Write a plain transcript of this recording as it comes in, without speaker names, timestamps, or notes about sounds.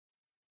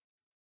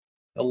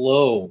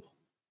Hello.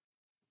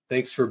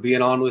 Thanks for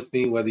being on with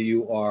me, whether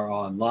you are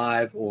on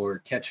live or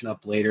catching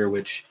up later,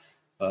 which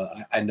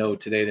I know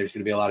today there's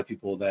going to be a lot of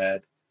people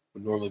that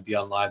would normally be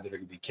on live that are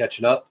going to be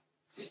catching up.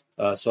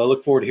 So I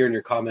look forward to hearing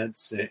your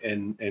comments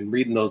and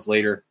reading those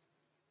later.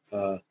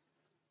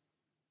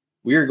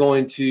 We are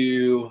going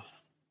to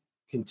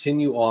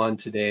continue on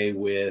today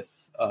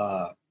with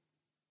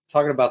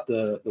talking about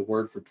the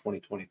word for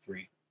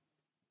 2023.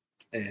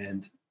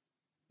 And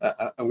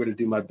I'm going to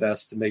do my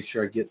best to make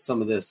sure I get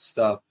some of this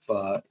stuff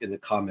in the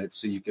comments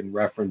so you can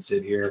reference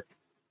it here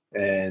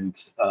and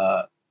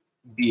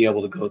be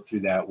able to go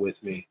through that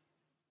with me.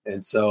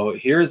 And so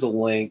here's a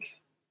link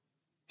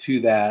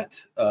to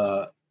that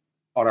on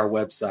our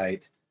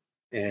website,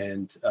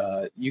 and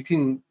you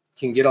can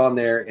get on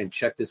there and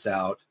check this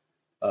out.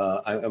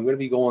 I'm going to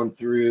be going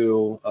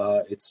through,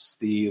 it's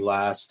the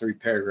last three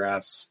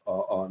paragraphs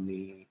on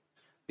I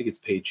think it's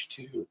page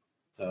 2,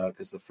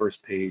 because the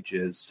first page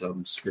is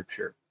some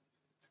scripture.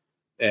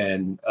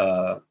 And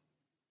so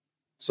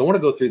I want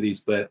to go through these,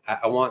 but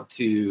I want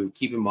to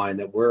keep in mind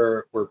that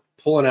we're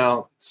pulling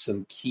out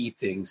some key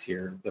things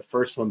here. The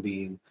first one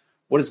being,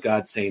 what is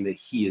God saying that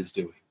he is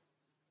doing?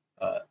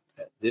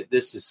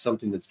 This is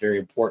something that's very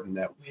important,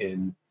 that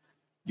when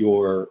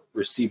you're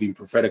receiving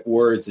prophetic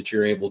words, that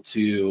you're able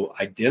to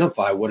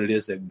identify what it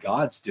is that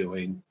God's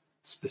doing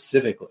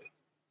specifically.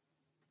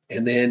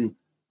 And then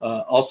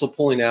also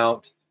pulling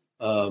out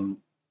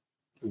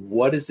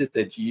what is it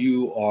that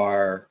you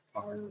are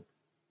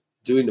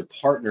doing to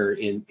partner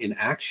in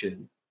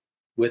action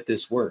with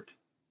this word.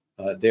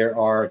 There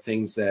are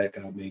things that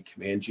God may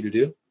command you to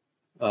do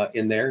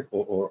in there,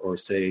 or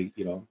say,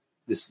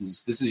 this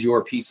is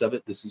your piece of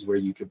it. This is where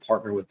you can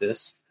partner with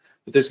this.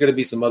 But there's going to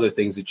be some other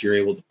things that you're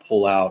able to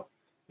pull out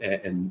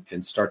and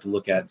start to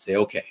look at and say,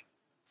 okay,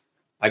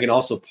 I can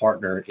also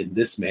partner in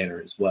this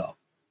manner as well,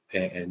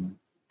 and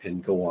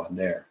go on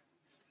there.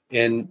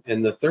 And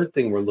the third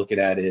thing we're looking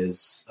at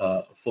is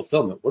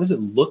fulfillment. What does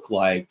it look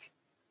like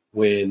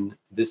when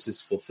this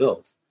is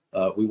fulfilled?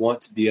 We want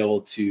to be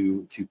able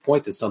to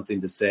point to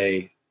something to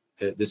say,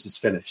 this is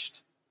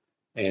finished,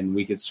 and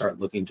we can start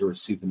looking to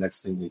receive the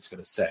next thing that he's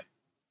going to say.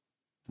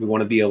 We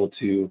want to be able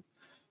to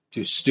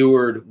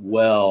steward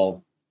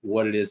well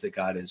what it is that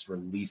God is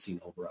releasing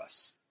over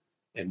us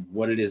and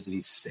what it is that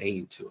he's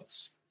saying to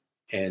us.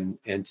 And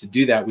to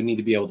do that, we need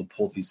to be able to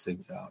pull these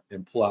things out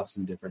and pull out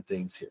some different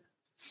things here.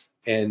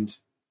 And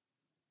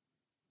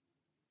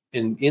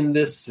in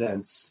this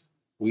sense,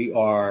 we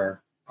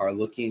are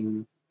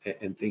looking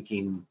and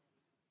thinking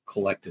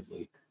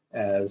collectively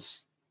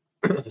as,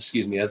 as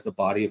the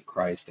body of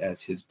Christ,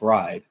 as his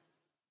bride.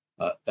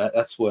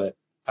 That's what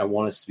I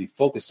want us to be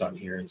focused on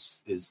here,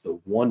 is the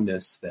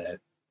oneness that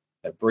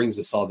brings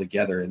us all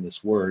together in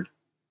this word,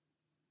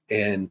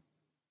 and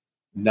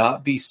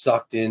not be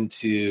sucked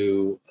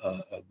into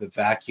the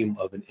vacuum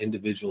of an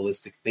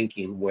individualistic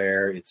thinking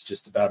where it's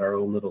just about our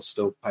own little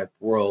stovepipe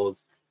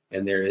world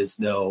and there is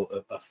no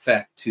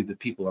effect to the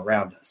people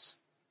around us.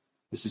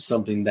 This is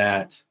something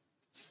that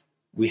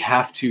we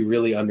have to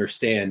really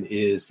understand,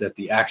 is that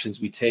the actions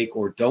we take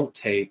or don't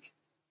take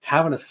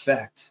have an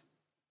effect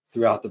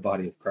throughout the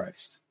body of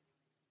Christ.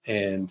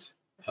 And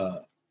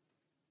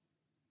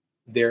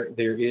there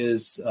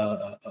is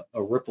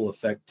a ripple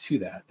effect to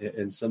that.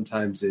 And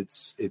sometimes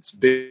it's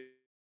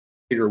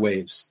bigger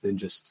waves than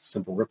just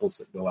simple ripples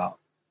that go out.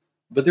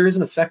 But there is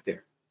an effect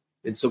there.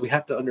 And so we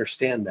have to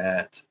understand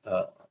that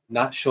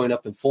not showing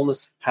up in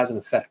fullness has an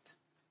effect.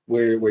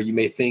 Where you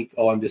may think,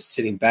 oh, I'm just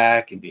sitting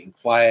back and being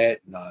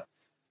quiet,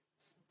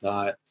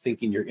 not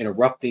thinking you're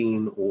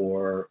interrupting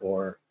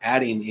or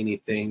adding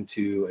anything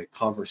to a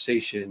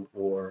conversation,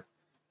 or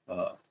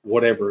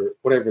whatever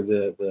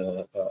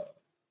the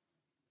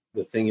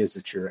thing is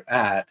that you're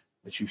at,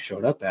 that you've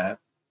shown up at.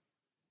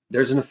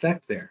 There's an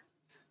effect there.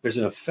 There's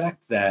an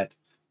effect that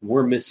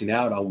we're missing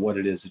out on what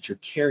it is that you're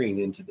carrying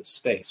into the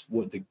space,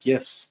 what the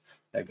gifts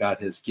that God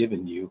has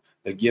given you,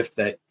 the gift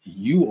that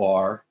you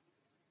are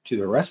to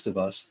the rest of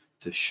us,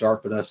 to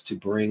sharpen us, to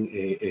bring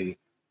a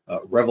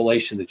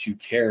revelation that you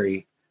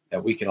carry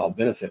that we can all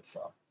benefit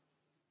from.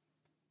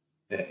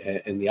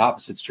 And the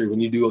opposite's true. When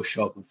you do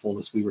show up in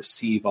fullness, we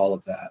receive all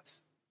of that.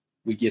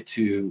 We get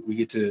to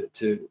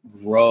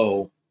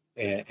grow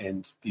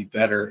and be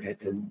better,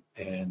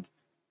 and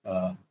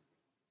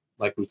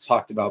like we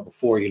talked about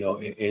before,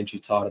 Angie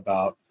taught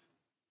about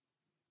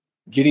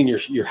getting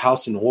your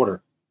house in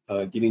order,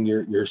 getting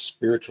your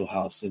spiritual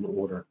house in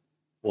order.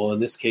 Well,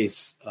 in this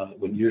case,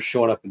 when you're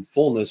showing up in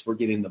fullness, we're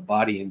getting the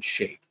body in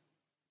shape.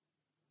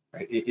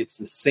 Right? It's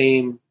the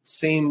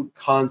same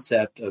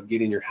concept of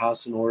getting your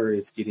house in order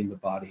as getting the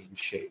body in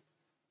shape,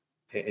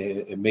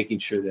 and making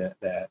sure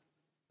that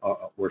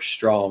we're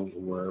strong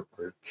and we're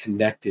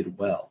connected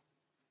well.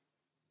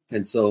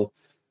 And so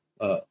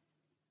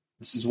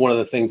this is one of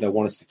the things I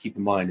want us to keep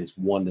in mind, is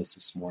oneness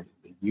this morning,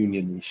 the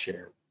union we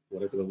share,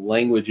 whatever the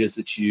language is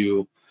that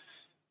you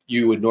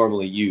would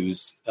normally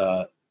use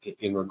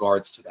in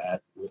regards to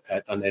that.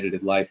 At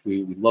Unedited Life,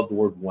 we love the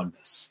word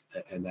oneness,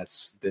 and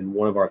that's been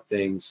one of our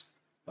things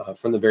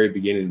from the very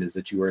beginning is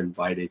that you are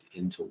invited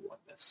into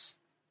oneness.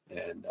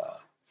 And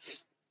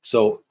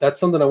so that's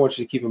something I want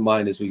you to keep in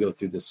mind as we go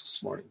through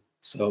this morning.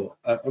 So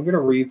I'm going to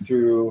read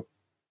through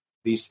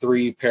these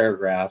 3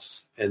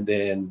 paragraphs, and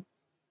then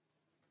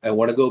I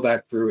want to go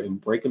back through and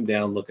break them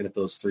down, looking at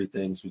those 3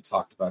 things we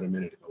talked about a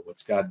minute ago.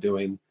 What's God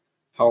doing?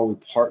 How are we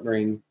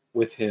partnering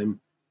with him,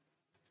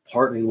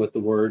 partnering with the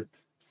word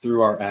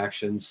through our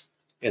actions?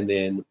 And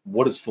then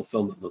what does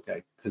fulfillment look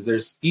like? Because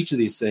there's each of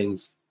these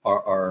things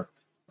are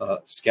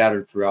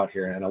scattered throughout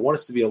here. And I want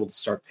us to be able to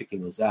start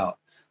picking those out.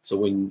 So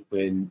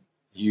when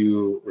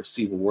you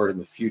receive a word in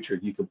the future,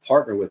 you can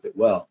partner with it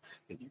well,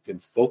 and you can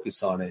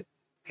focus on it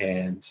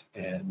and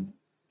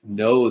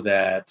know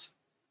that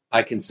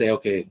I can say,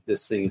 okay,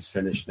 this thing is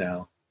finished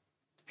now,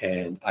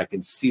 and I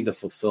can see the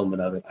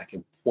fulfillment of it. I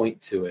can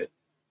point to it.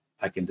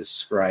 I can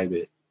describe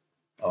it.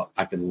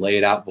 I can lay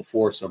it out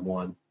before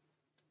someone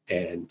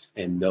and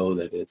know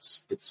that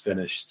it's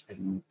finished,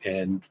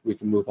 and we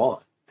can move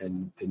on,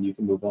 and you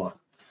can move on.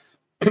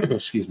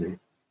 Excuse me.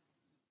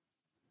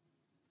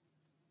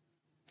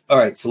 All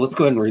right, so let's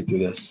go ahead and read through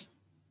this.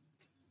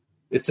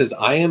 It says,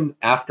 I am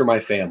after my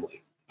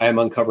family. I am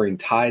uncovering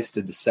ties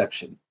to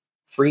deception,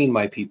 freeing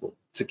my people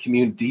to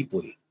commune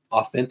deeply,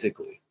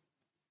 authentically.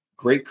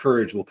 Great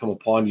courage will come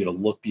upon you to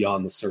look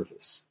beyond the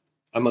surface.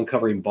 I'm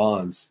uncovering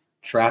bonds,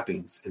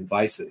 trappings, and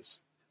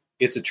vices.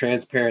 It's a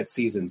transparent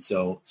season,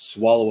 so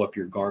swallow up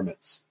your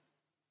garments.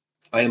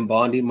 I am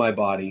bonding my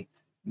body,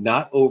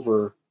 not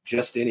over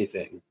just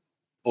anything,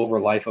 over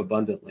life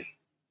abundantly,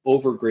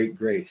 over great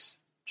grace,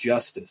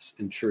 justice,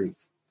 and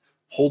truth.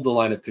 Hold the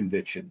line of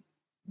conviction,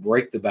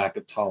 break the back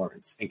of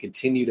tolerance, and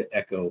continue to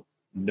echo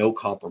no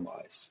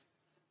compromise.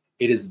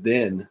 It is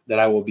then that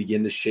I will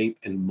begin to shape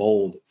and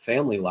mold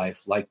family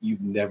life like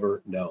you've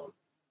never known.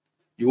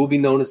 You will be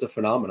known as a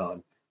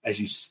phenomenon as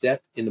you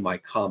step into my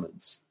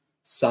commons.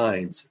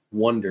 Signs,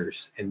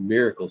 wonders, and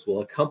miracles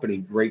will accompany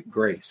great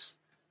grace.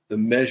 The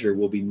measure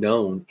will be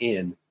known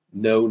in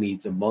no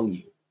needs among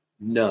you,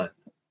 none.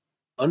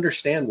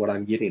 Understand what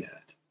I'm getting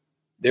at.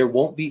 There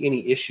won't be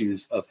any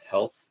issues of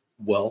health,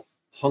 wealth,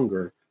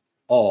 hunger.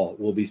 All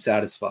will be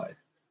satisfied.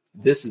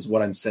 This is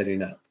what I'm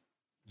setting up.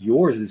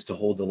 Yours is to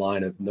hold the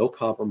line of no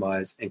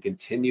compromise and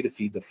continue to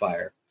feed the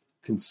fire.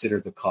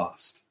 Consider the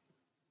cost.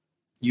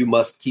 You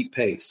must keep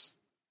pace.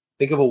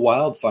 Think of a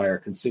wildfire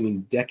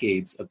consuming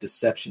decades of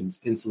deceptions,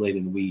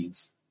 insulating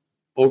weeds,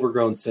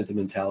 overgrown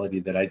sentimentality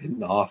that I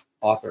didn't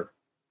author.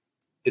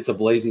 It's a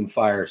blazing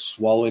fire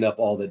swallowing up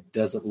all that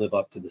doesn't live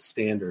up to the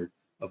standard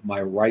of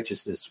my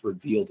righteousness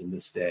revealed in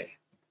this day.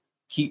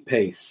 Keep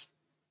pace.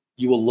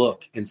 You will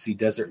look and see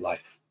desert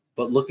life,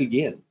 but look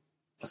again.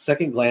 A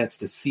second glance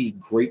to see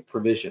great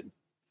provision.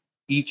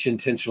 Each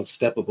intentional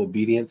step of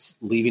obedience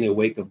leaving a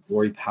wake of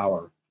glory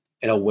power,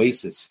 an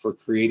oasis for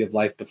creative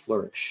life to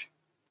flourish.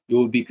 You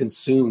will be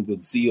consumed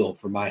with zeal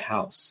for my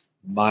house,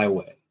 my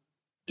way.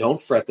 Don't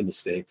fret the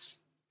mistakes.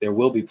 There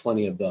will be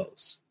plenty of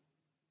those.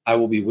 I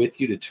will be with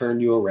you to turn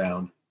you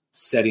around,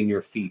 setting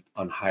your feet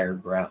on higher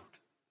ground.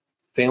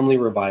 Family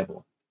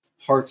revival.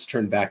 Hearts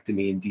turn back to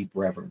me in deep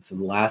reverence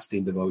and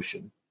lasting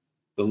devotion.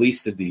 The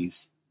least of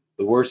these,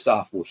 the worst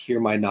off, will hear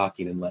my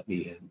knocking and let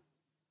me in.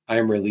 I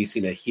am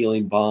releasing a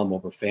healing balm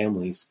over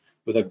families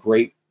with a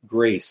great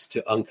grace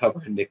to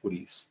uncover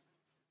iniquities.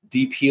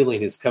 Deep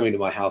healing is coming to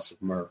my house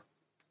of myrrh.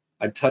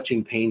 I'm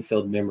touching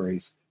pain-filled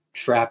memories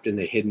trapped in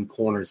the hidden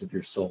corners of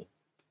your soul.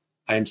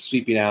 I am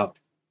sweeping out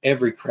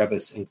every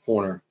crevice and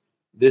corner.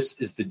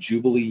 This is the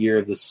Jubilee year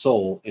of the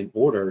soul in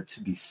order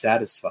to be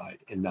satisfied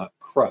and not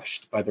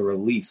crushed by the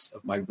release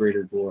of my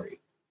greater glory.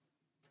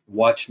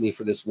 Watch me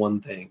for this one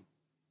thing.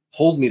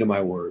 Hold me to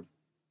my word.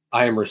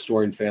 I am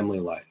restoring family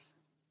life.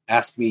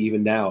 Ask me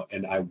even now,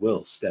 and I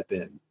will step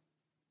in.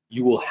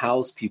 You will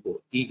house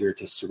people eager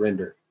to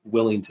surrender,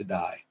 willing to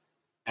die.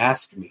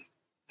 Ask me.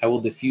 I will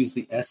diffuse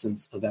the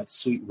essence of that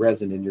sweet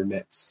resin in your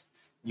midst.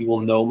 You will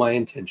know my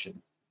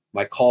intention,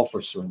 my call for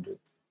surrender,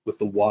 with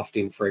the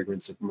wafting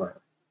fragrance of myrrh.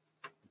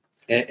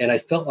 And I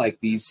felt like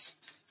these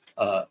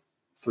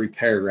 3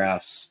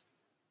 paragraphs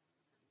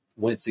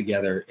went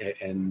together,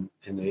 and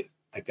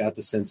I got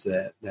the sense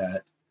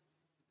that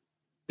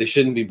they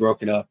shouldn't be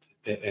broken up.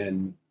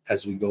 And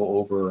as we go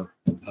over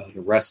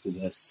the rest of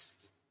this,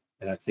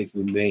 and I think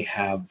we may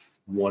have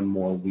one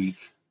more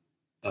week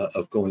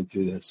of going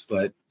through this,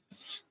 but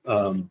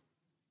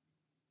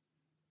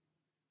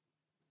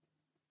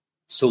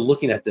so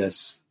looking at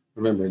this,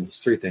 remembering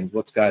those 3 things: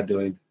 what's God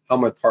doing? How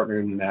am I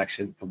partnering in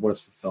action? And what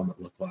does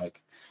fulfillment look like?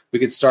 We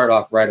could start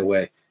off right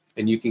away,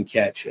 and you can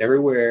catch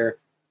everywhere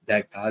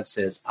that God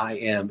says, I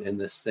am in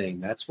this thing.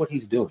 That's what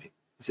he's doing.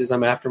 He says,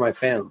 I'm after my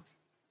family.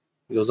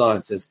 He goes on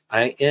and says,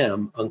 I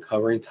am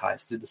uncovering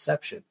ties to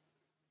deception,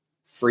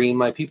 freeing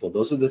my people.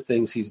 Those are the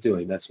things he's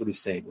doing. That's what he's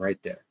saying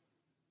right there.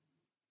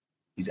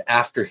 He's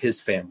after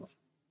his family.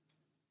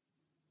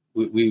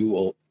 We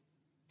will,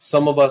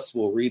 some of us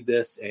will read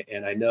this,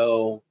 and I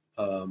know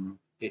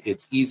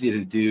it's easy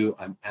to do.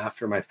 I'm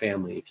after my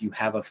family. If you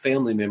have a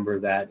family member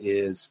that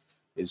is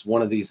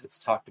one of these that's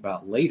talked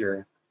about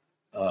later,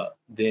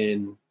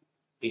 then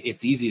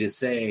it's easy to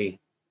say,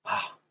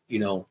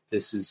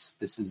 this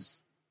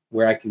is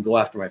where I can go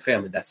after my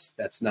family.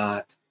 That's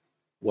not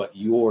what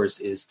yours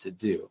is to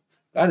do.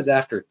 God is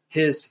after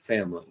his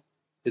family,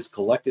 his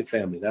collective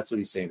family. That's what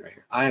he's saying right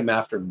here. I am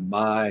after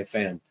my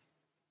family.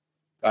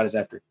 God is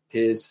after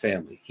his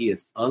family. He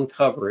is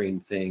uncovering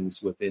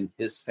things within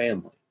his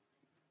family,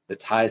 the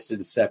ties to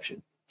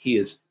deception. He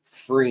is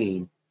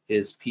freeing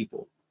his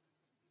people.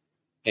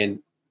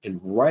 And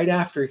right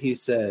after he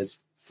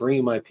says,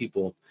 free my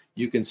people,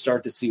 you can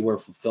start to see where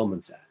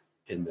fulfillment's at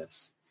in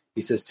this.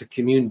 He says to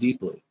commune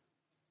deeply.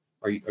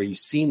 Are you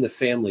seeing the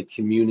family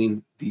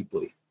communing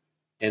deeply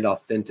and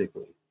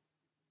authentically?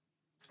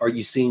 Are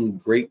you seeing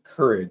great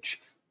courage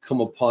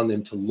come upon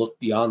them to look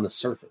beyond the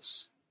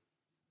surface?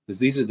 Because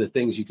these are the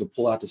things you could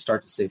pull out to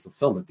start to say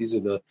fulfillment.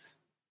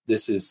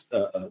 This is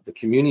the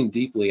communing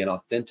deeply and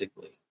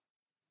authentically.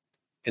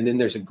 And then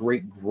there's a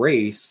great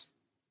grace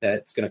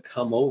that's going to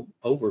come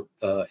over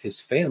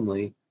his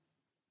family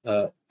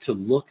to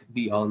look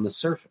beyond the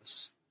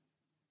surface.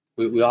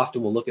 We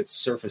often will look at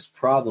surface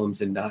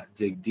problems and not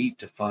dig deep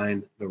to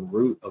find the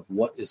root of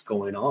what is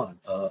going on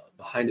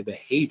behind a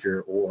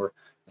behavior or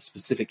a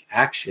specific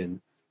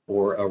action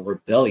or a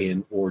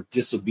rebellion or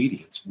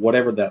disobedience,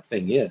 whatever that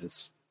thing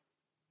is.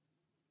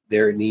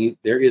 There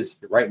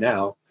is right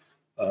now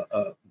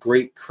a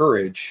great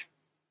courage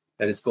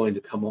that is going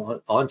to come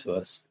onto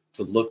us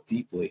to look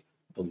deeply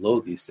below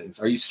these things.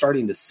 Are you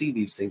starting to see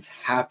these things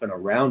happen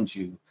around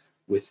you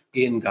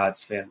within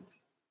God's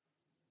family,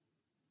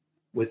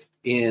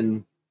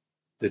 within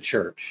the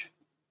church?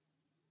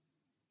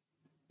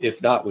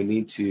 If not, we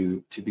need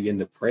to begin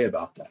to pray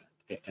about that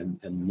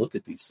and look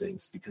at these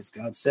things, because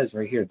God says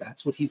right here,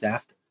 that's what he's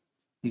after.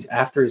 He's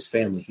after his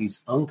family.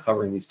 He's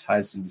uncovering these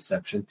ties to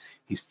deception.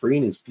 He's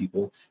freeing his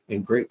people,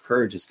 and great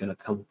courage is going to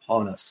come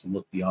upon us to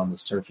look beyond the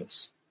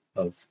surface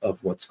of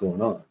what's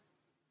going on.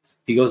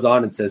 He goes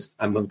on and says,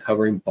 I'm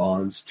uncovering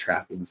bonds,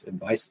 trappings, and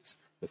vices.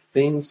 The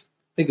things,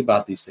 think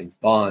about these things,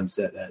 bonds,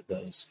 that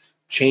those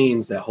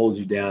chains that hold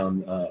you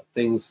down,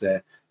 things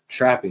that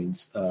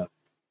trappings.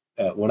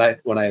 When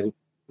I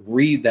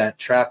read that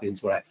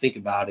trappings, what I think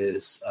about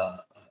is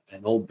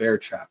an old bear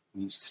trap.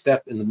 You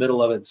step in the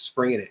middle of it and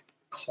spring it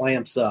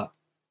clamps up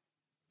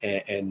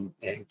and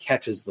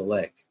catches the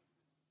leg.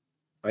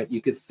 Right?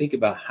 You could think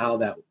about how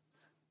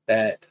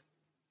that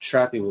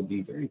trapping would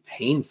be very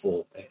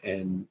painful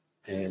and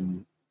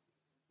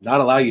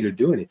not allow you to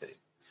do anything.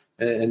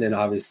 And then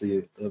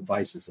obviously the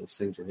vices, those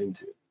things are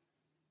into.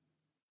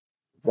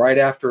 Right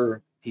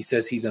after he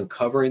says he's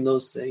uncovering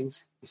those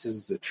things, he says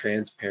it's a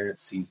transparent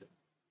season.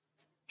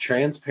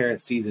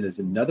 Transparent season is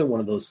another one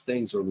of those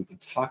things where we can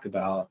talk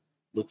about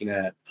looking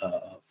at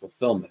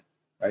fulfillment,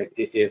 right?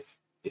 If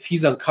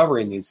he's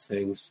uncovering these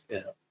things,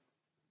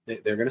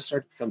 they're going to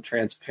start to become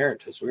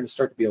transparent to us. We're going to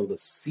start to be able to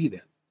see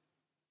them.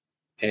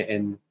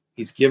 And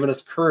he's given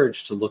us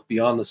courage to look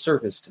beyond the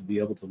surface, to be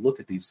able to look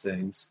at these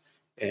things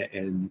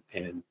and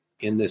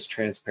in this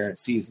transparent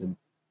season,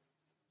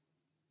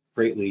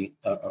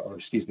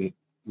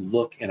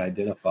 look and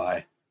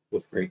identify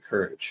with great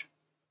courage.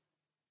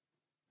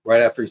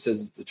 Right after he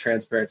says it's a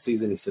transparent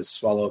season, he says,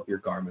 swallow up your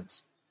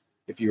garments.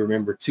 If you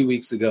remember 2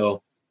 weeks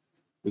ago,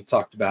 we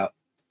talked about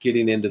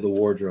getting into the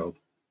wardrobe,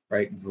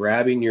 right?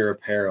 Grabbing your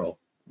apparel,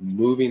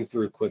 moving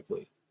through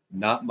quickly,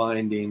 not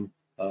minding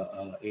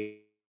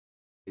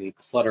any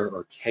clutter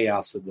or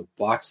chaos of the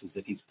boxes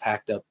that he's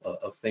packed up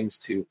of things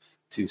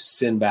to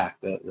send back,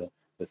 the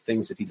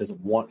things that he doesn't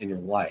want in your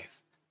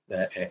life,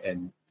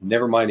 and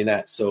never minding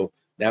that. So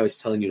now he's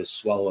telling you to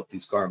swallow up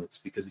these garments,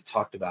 because he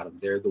talked about them.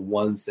 They're the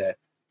ones that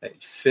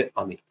fit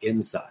on the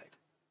inside,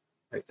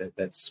 right?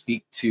 That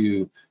speak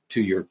to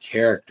your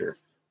character,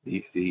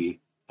 the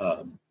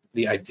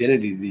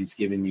identity that he's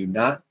given you,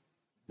 not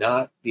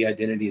the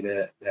identity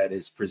that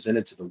is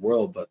presented to the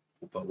world, but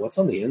what's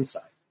on the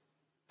inside,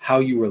 how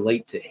you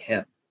relate to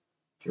him,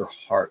 your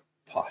heart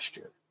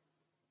posture,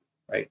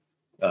 right?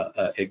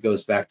 It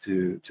goes back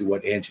to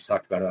what Angie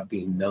talked about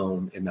being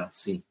known and not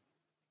seen,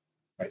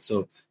 right?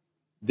 So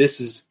this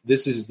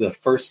is the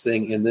first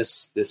thing in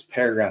this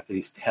paragraph that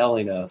he's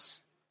telling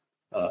us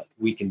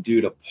we can do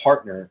to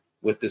partner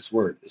with this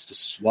word, is to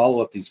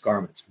swallow up these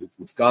garments.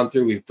 We've gone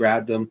through, we've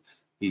grabbed them.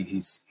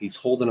 He's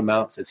holding them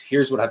out, says,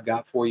 here's what I've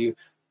got for you.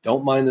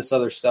 Don't mind this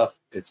other stuff.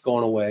 It's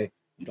going away.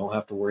 You don't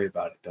have to worry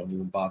about it. Don't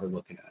even bother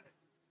looking at it.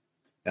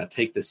 Now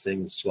take this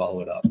thing and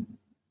swallow it up.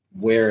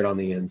 Wear it on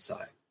the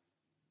inside.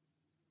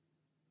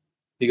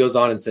 He goes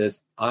on and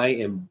says, I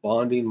am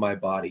bonding my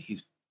body.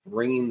 He's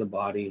bringing the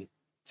body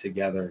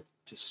together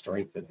to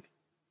strengthen it.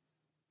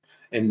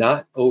 And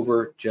not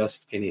over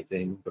just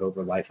anything, but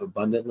over life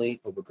abundantly,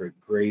 over great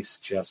grace,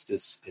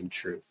 justice, and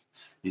truth.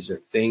 These are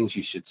things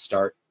you should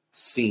start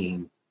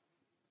seeing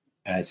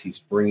as he's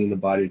bringing the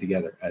body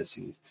together, as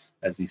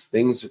these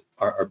things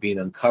are being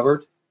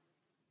uncovered,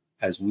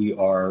 as we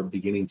are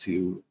beginning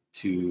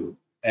to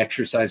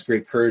exercise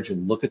great courage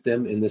and look at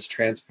them in this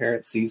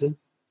transparent season.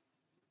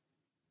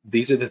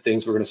 These are the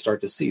things we're going to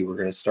start to see. We're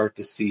going to start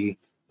to see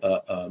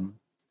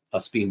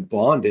us being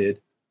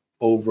bonded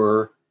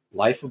over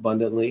life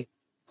abundantly,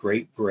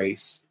 great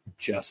grace,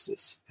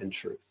 justice, and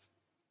truth.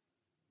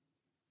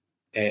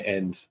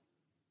 And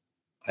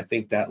I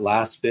think that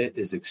last bit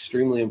is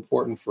extremely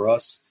important for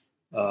us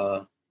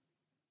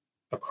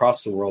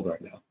across the world right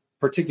now,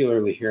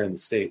 particularly here in the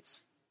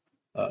States,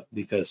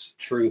 because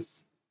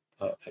truth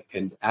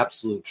and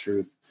absolute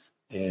truth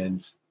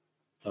and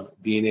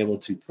being able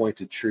to point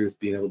to truth,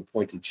 being able to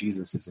point to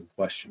Jesus is in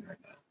question right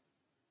now.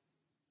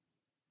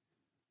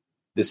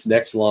 This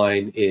next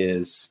line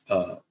is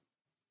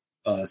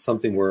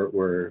something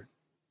we're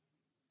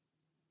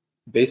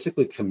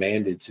basically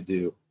commanded to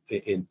do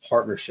in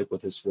partnership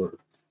with His Word.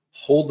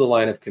 Hold the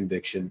line of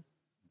conviction,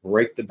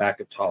 break the back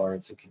of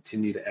tolerance, and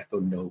continue to echo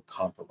no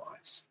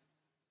compromise.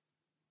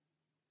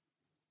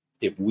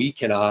 If we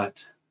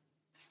cannot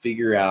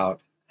figure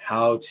out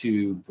how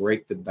to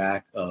break the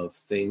back of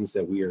things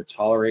that we are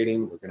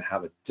tolerating, we're going to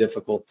have a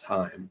difficult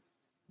time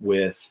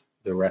with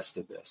the rest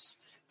of this.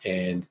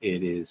 And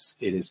it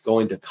is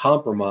going to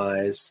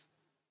compromise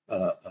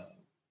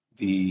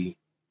the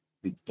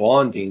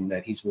bonding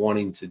that He's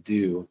wanting to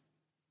do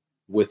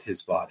with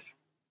His body.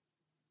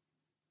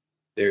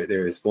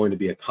 There is going to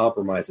be a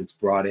compromise that's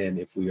brought in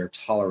if we are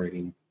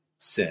tolerating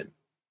sin.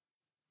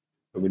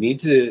 But we need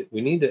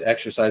to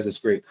exercise this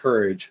great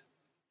courage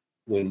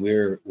when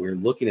we're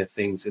looking at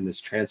things in this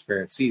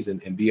transparent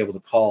season and be able to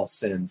call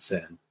sin,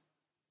 sin,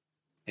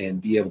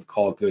 and be able to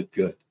call good,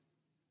 good.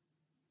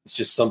 It's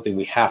just something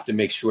we have to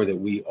make sure that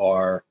we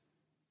are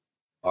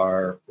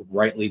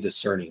rightly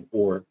discerning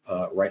or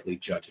rightly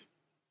judging.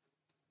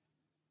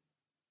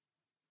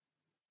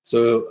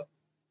 So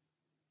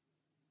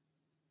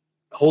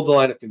hold the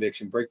line of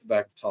conviction, break the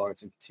back of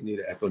tolerance, and continue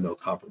to echo no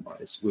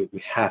compromise. We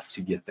have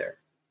to get there.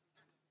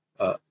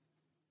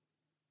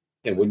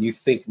 And when you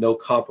think no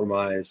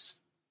compromise,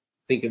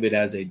 think of it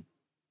as a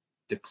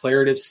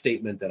declarative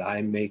statement that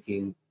I'm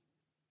making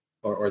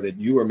or that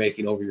you are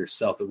making over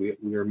yourself, that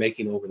we are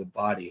making over the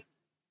body.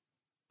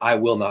 I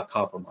will not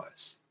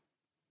compromise.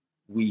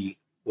 We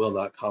will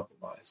not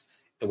compromise.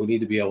 And we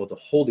need to be able to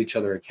hold each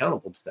other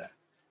accountable to that.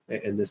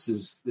 And this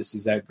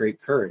is that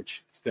great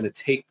courage. It's going to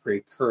take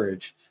great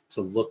courage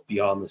to look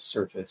beyond the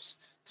surface,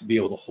 to be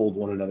able to hold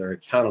one another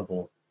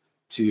accountable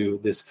to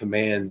this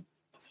command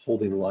of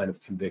holding the line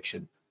of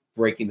conviction,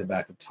 breaking the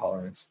back of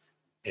tolerance,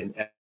 and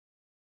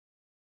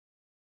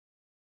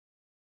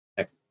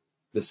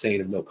the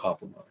saying of no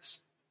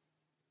compromise.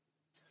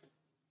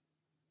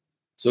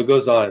 So it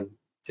goes on.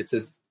 It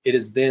says, "It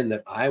is then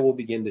that I will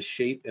begin to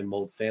shape and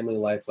mold family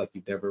life like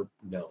you've never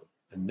known."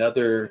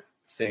 Another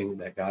thing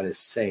that God is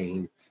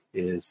saying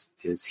is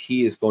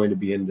He is going to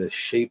begin to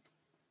shape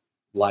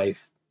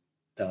life,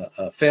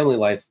 family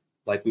life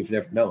like we've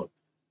never known.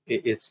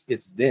 It's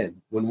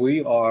then when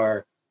we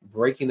are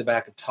breaking the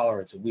back of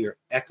tolerance and we are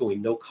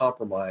echoing no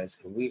compromise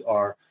and we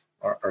are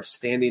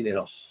standing in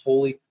a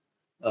holy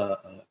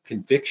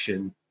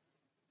conviction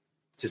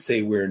to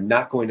say we're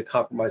not going to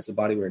compromise the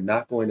body, we're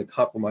not going to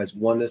compromise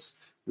oneness,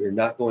 we're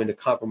not going to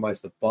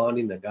compromise the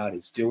bonding that God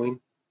is doing.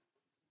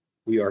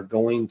 We are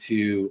going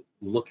to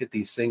look at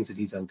these things that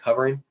He's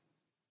uncovering.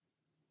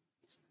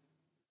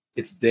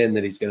 It's then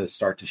that He's going to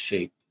start to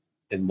shape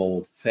and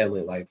mold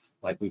family life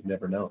like we've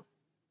never known.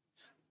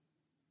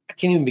 I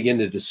can't even begin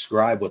to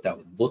describe what that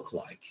would look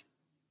like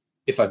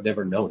if I've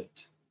never known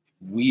it,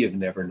 if we have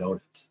never known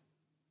it.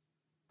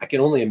 I can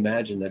only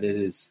imagine that it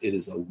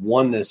is a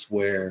oneness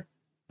where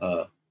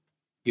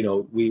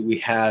we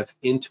have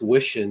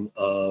intuition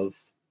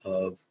of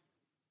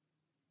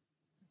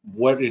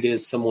what it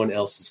is someone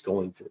else is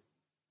going through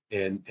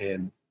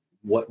and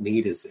what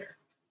need is there.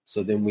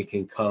 So then we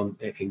can come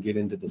and get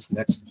into this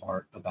next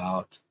part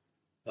about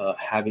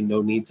having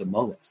no needs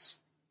among us.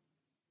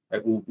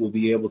 Right? We'll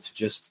be able to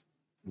just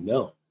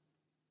know.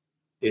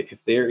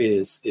 If there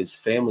is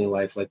family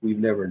life like we've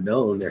never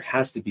known, there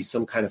has to be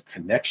some kind of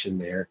connection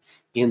there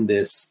in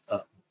this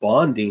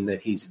bonding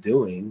that He's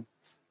doing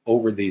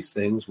over these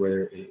things,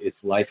 where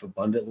it's life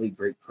abundantly,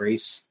 great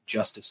grace,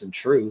 justice, and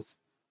truth.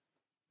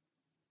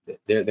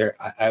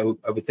 I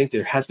would think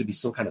there has to be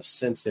some kind of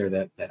sense there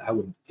that I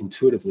would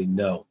intuitively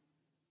know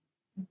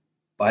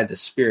by the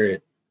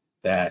Spirit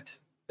that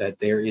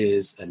there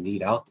is a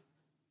need out there.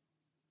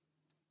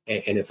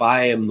 And if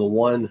I am the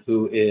one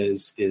who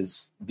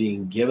is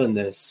being given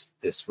this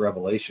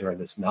revelation or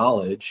this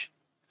knowledge,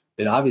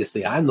 then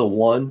obviously I'm the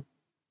one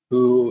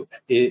who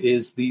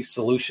is the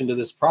solution to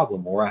this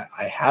problem, or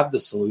I have the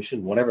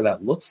solution, whatever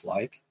that looks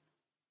like,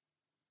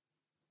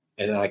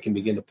 and I can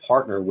begin to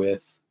partner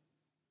with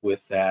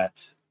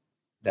that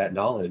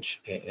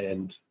knowledge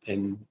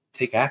and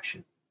take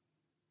action.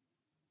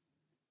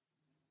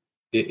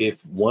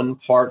 If one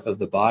part of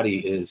the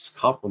body is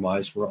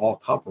compromised, we're all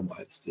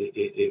compromised.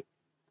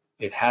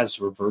 It has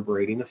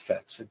reverberating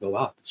effects that go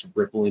out. There's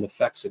rippling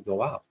effects that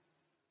go out.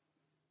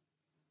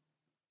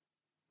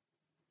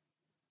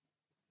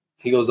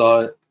 He goes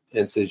on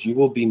and says, "You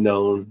will be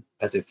known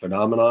as a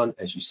phenomenon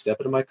as you step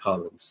into my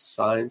commons.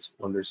 Signs,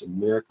 wonders, and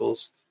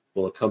miracles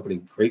will accompany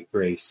great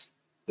grace.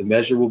 The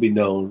measure will be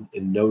known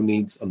and no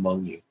needs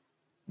among you.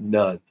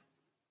 None."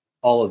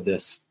 All of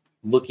this,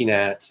 looking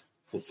at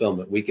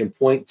fulfillment. We can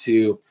point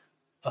to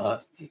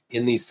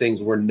in these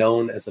things, we're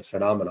known as a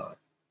phenomenon.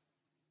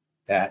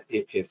 That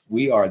if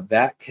we are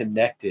that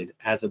connected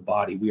as a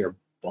body, we are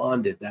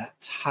bonded that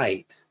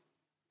tight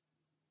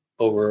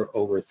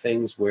over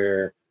things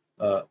where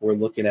we're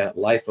looking at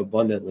life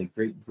abundantly,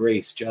 great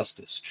grace,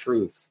 justice,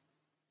 truth.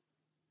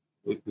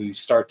 We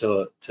start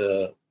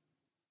to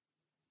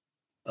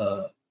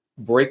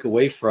break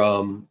away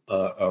from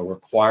a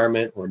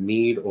requirement or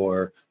need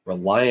or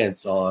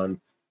reliance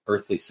on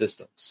earthly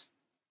systems,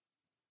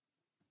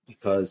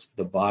 because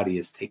the body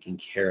is taking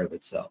care of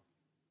itself,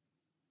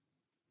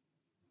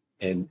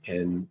 and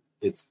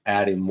it's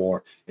adding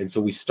more. And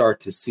so we start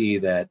to see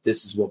that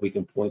this is what we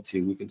can point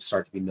to. We can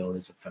start to be known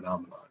as a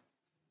phenomenon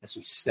as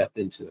we step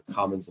into the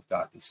commons of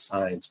God, these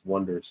signs,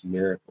 wonders,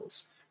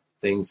 miracles,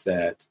 things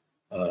that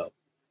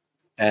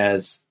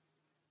as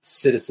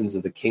citizens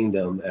of the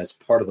kingdom, as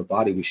part of the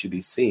body, we should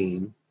be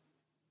seeing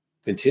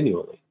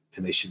continually,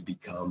 and they should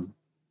become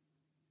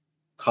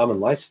common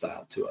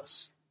lifestyle to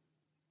us,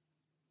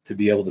 to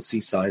be able to see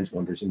signs,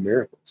 wonders, and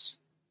miracles.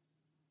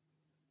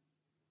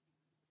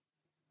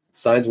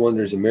 Signs,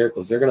 wonders, and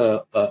miracles, they're going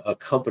to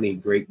accompany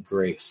great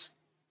grace.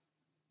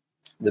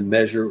 The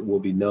measure will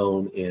be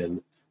known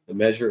in, the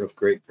measure of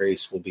great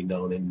grace will be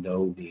known in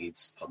no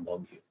needs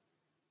among you.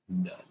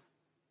 None.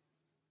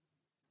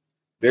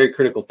 Very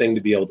critical thing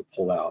to be able to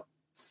pull out.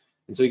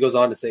 And so he goes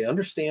on to say,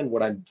 understand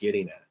what I'm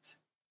getting at.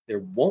 There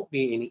won't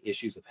be any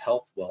issues of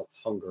health, wealth,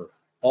 hunger.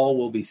 All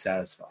will be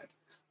satisfied.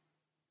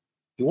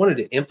 He wanted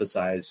to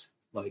emphasize,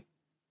 like,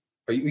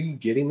 are you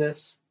getting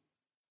this?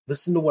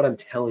 Listen to what I'm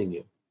telling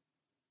you.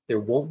 There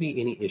won't be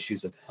any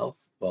issues of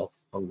health, wealth,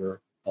 hunger.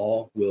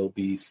 All will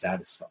be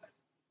satisfied.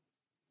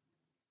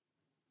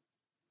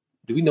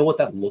 Do we know what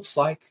that looks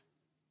like?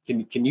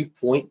 Can you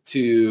point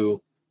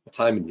to a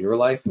time in your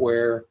life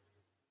where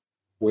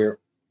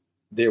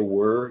there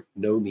were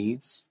no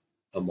needs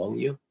among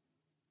you?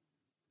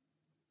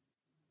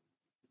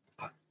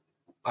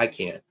 I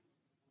can't.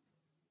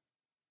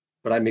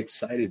 But I'm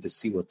excited to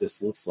see what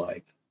this looks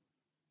like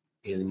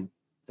in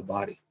the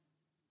body,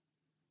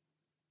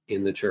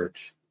 in the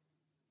church.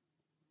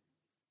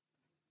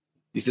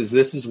 He says,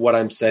 this is what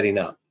I'm setting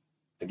up.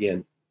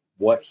 Again,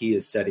 what he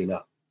is setting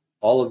up.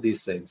 All of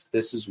these things,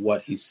 this is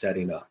what he's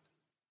setting up.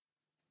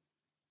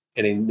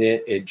 And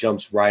it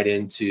jumps right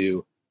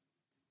into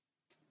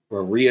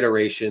a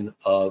reiteration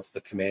of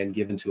the command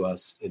given to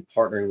us in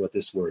partnering with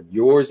this word.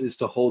 Yours is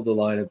to hold the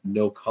line of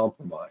no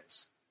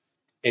compromise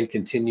and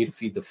continue to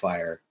feed the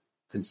fire.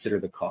 Consider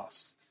the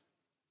cost.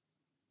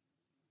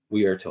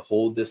 We are to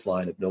hold this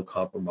line of no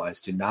compromise,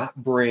 to not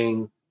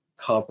bring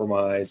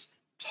compromise,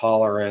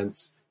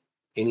 tolerance,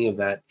 any of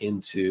that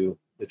into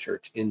the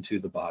church, into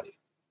the body.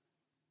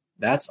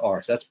 That's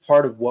ours. That's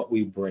part of what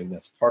we bring.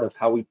 That's part of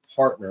how we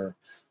partner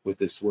with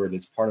this word.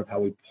 It's part of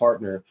how we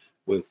partner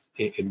with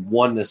in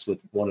oneness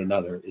with one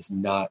another, is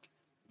not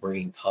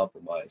bringing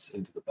compromise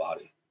into the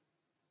body.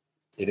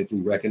 And if we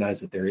recognize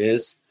that there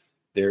is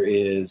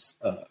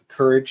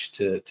courage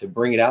to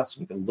bring it out,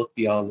 so we can look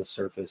beyond the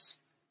surface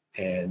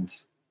and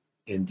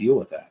deal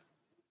with that.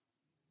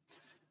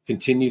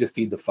 Continue to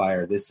feed the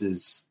fire. This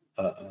is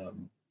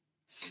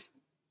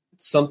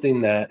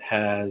something that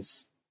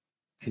has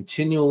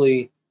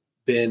continually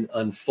been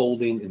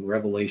unfolding in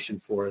revelation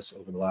for us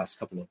over the last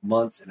couple of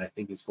months, and I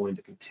think is going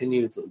to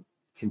continue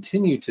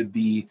to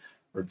be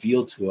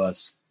revealed to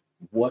us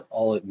what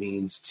all it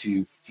means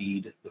to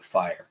feed the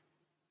fire.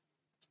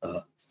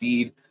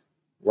 Feed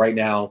right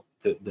now,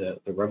 the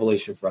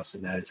revelation for us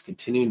in that is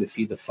continuing to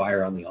feed the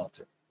fire on the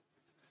altar,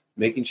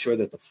 making sure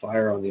that the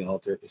fire on the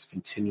altar is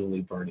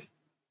continually burning,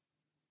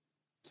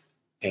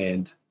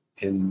 and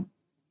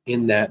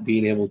in that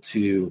being able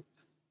to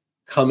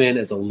come in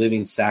as a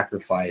living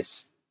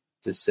sacrifice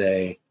to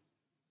say,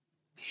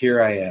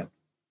 here I am.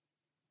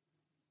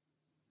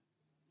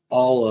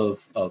 All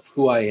of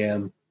who I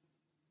am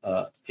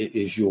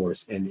is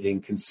yours. And in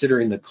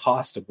considering the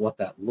cost of what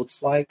that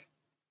looks like,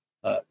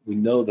 we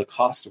know the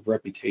cost of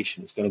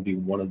reputation is going to be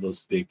one of those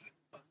big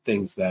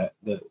things that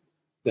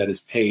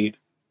is paid.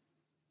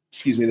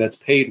 That's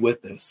paid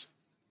with this.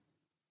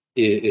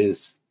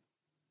 Is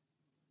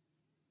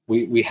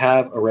we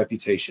have a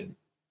reputation,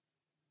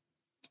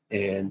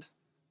 and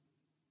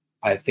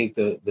I think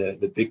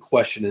the big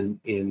question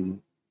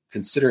in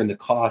considering the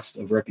cost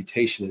of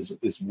reputation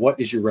is what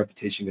is your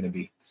reputation going to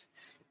be?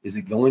 Is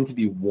it going to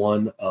be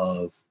one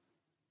of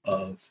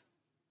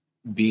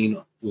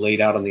being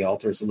laid out on the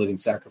altar as a living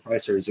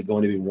sacrifice, or is it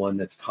going to be one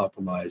that's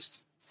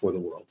compromised for the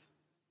world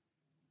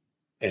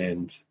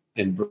and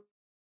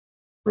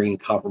bringing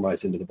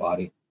compromise into the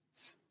body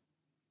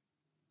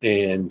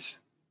and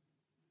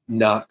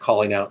not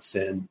calling out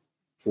sin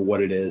for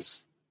what it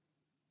is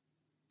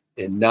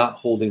and not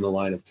holding the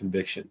line of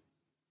conviction?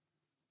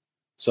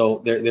 So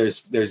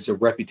there's a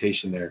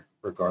reputation there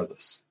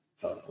regardless.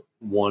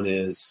 One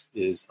is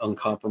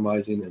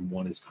uncompromising and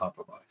one is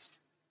compromised.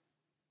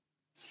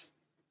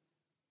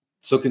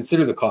 So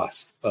consider the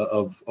cost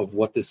of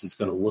what this is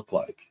going to look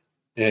like.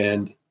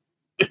 And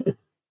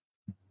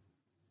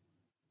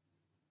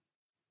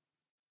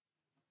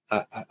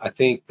I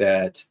think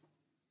that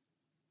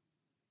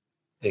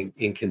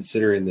in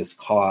considering this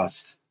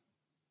cost,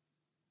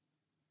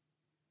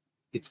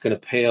 it's going to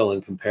pale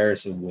in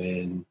comparison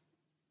when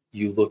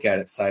you look at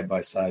it side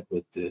by side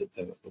with the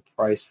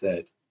price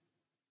that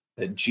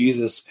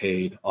Jesus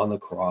paid on the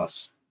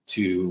cross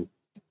to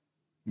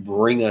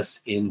bring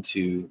us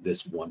into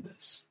this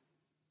oneness,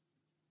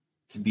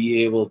 to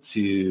be able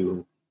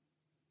to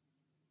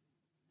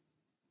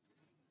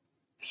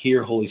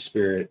hear Holy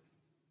Spirit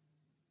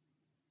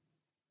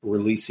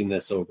releasing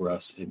this over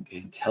us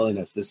and telling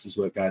us this is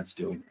what God's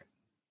doing right now.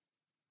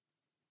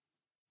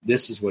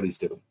 This is what he's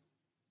doing.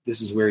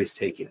 This is where he's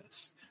taking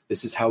us.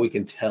 This is how we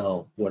can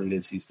tell what it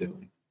is he's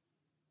doing.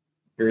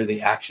 Here are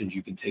the actions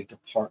you can take to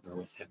partner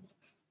with him.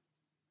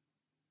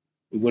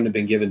 We wouldn't have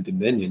been given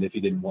dominion if he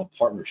didn't want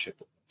partnership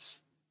with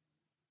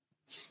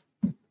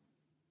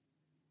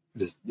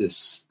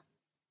us.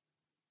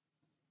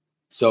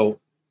 So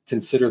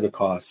consider the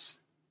costs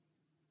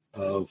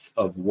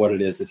of what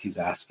it is that he's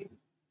asking.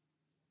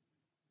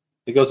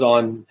 It goes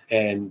on,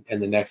 and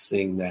the next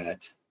thing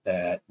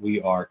that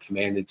we are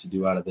commanded to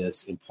do out of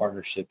this in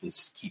partnership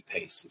is keep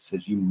pace. It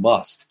says you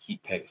must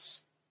keep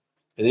pace.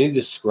 And then he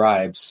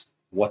describes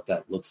what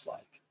that looks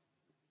like.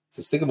 It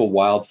says, think of a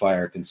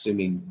wildfire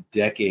consuming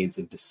decades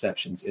of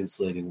deceptions,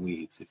 insulating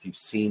weeds. If you've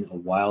seen a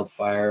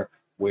wildfire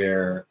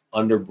where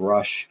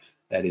underbrush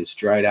that is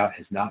dried out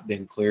has not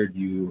been cleared,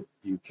 you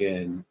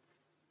can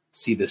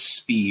see the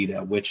speed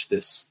at which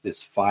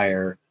this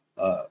fire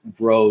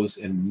grows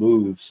and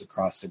moves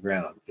across the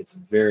ground. It's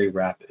very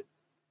rapid,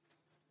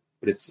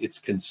 but it's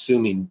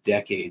consuming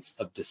decades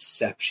of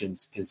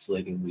deceptions,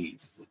 insulating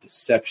weeds, the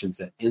deceptions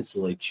that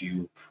insulate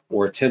you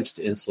or attempts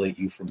to insulate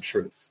you from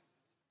truth.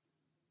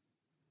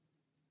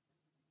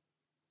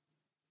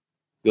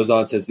 Goes on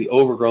and says the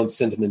overgrown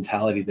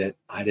sentimentality that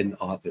I didn't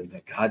author,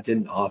 that God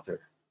didn't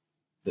author,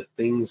 the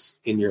things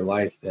in your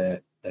life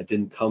that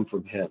didn't come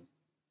from him.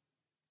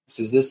 It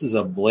says this is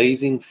a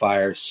blazing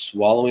fire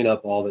swallowing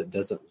up all that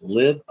doesn't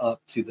live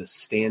up to the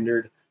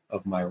standard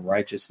of my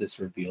righteousness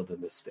revealed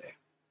in this day.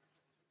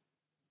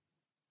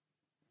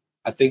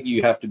 I think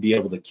you have to be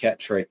able to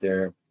catch right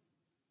there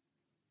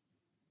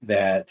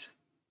that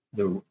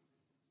the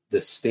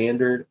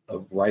standard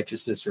of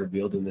righteousness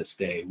revealed in this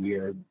day,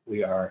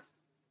 we are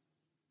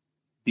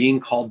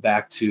being called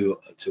back to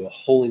a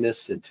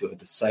holiness and to a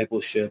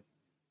discipleship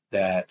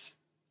that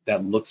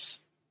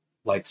looks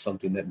like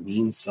something, that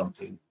means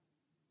something,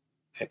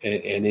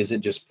 and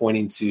isn't just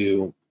pointing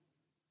to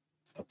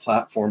a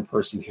platform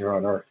person here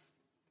on earth.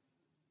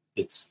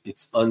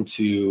 It's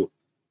unto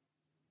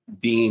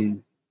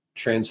being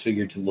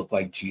transfigured to look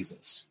like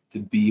Jesus, to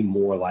be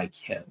more like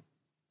him,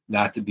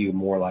 not to be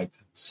more like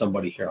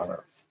somebody here on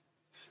earth.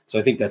 So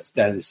I think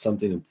that is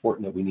something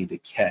important that we need to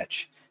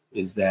catch,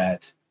 is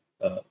that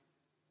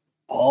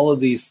all of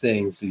these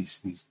things,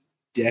 these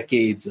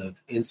decades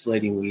of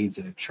insulating weeds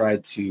that have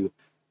tried to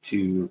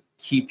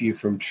keep you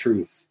from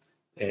truth,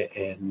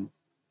 and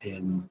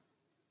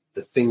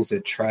the things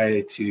that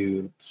try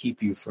to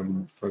keep you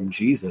from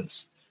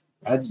Jesus,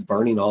 God's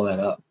burning all that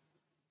up,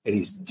 and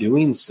he's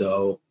doing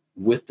so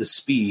with the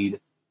speed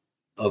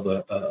of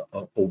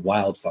a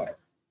wildfire.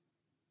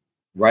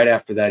 Right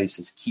after that, he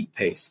says, keep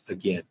pace.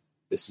 Again,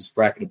 this is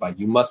bracketed by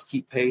you must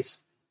keep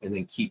pace, and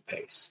then keep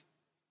pace.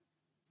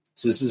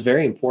 So this is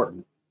very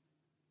important.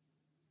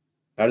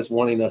 God is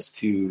wanting us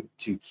to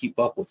keep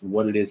up with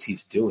what it is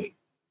he's doing.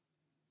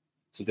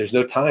 So there's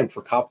no time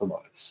for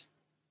compromise.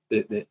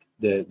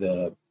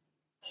 The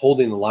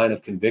holding the line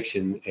of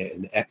conviction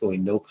and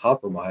echoing no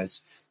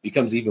compromise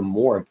becomes even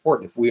more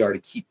important if we are to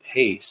keep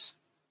pace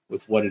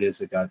with what it is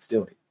that God's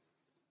doing.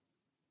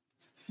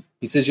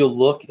 He says you'll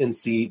look and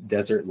see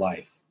desert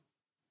life.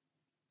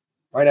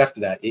 Right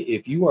after that,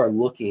 if you are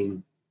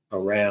looking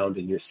around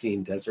and you're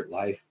seeing desert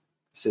life,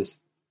 he says,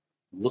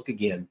 look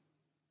again.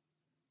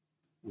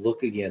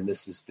 Look again.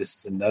 This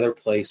is another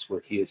place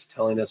where he is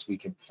telling us we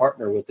can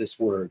partner with this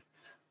word.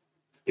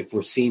 If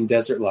we're seeing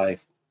desert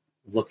life,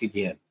 look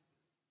again.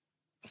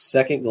 A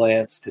second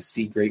glance to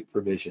see great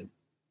provision.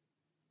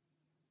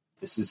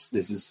 This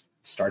is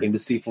starting to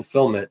see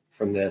fulfillment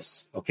from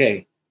this.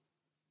 Okay,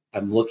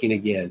 I'm looking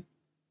again.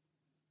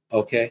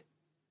 Okay,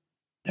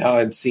 now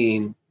I'm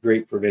seeing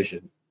great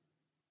provision.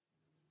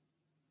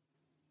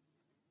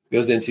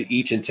 Goes into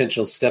each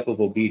intentional step of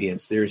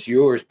obedience. There's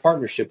yours,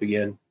 partnership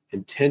again.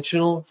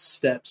 Intentional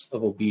steps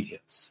of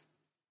obedience.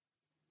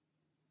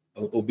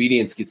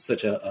 Obedience gets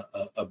such a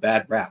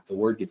bad rap. The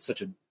word gets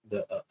such a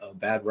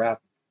bad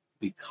rap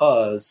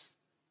because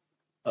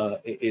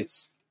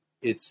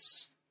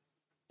it's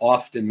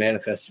often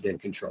manifested in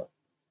control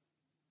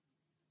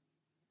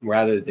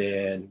rather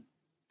than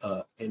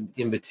an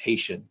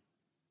invitation.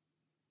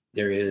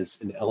 There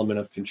is an element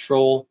of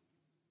control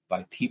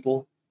by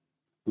people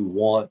who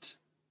want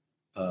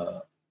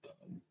to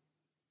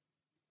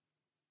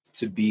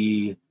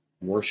be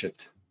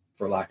worshipped,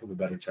 for lack of a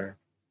better term.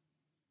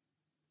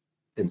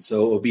 And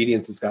so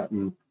obedience has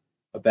gotten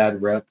a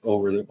bad rep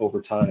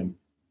over time.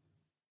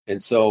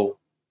 And so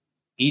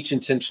each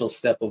intentional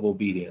step of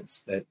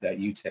obedience that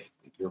you take,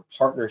 your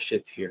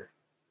partnership here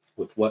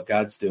with what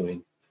God's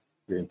doing.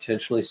 You're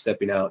intentionally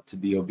stepping out to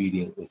be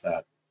obedient with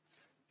that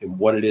and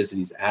what it is that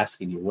he's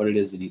asking you, what it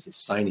is that he's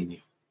assigning you.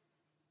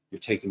 You're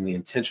taking the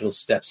intentional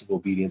steps of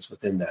obedience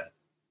within that.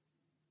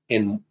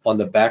 And on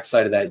the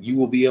backside of that, you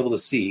will be able to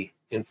see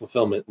in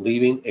fulfillment,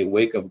 leaving a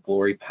wake of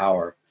glory,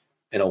 power,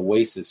 an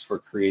oasis for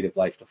creative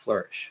life to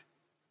flourish.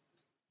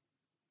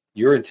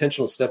 Your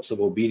intentional steps of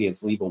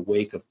obedience leave a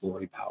wake of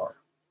glory, power.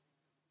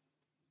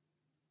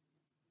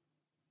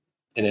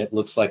 And it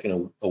looks like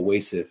an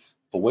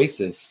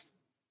oasis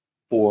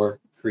for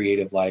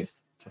creative life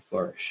to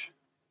flourish.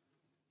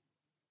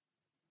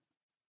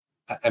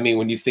 I mean,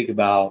 when you think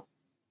about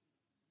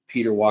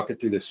Peter walking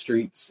through the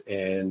streets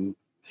and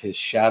his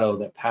shadow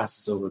that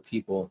passes over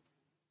people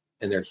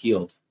and they're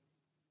healed,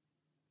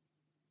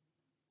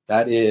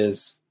 that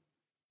is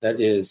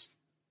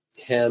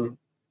him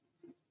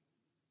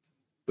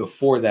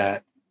before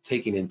that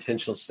taking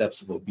intentional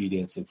steps of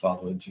obedience and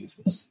following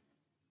Jesus.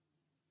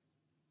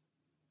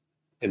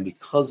 And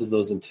because of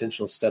those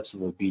intentional steps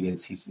of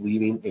obedience, he's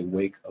leaving a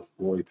wake of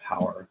glory,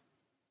 power,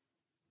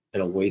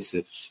 an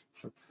oasis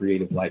for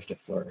creative life to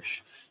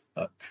flourish.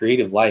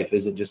 Creative life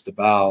isn't just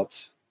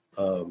about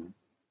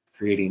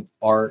creating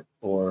art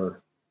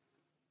or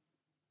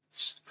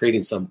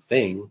creating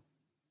something.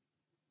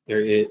 There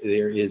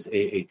is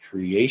a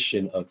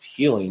creation of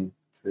healing,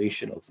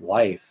 creation of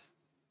life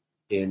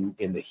in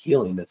the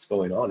healing that's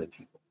going on in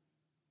people.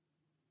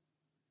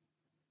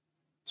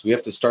 So we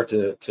have to start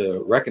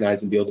to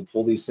recognize and be able to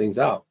pull these things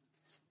out.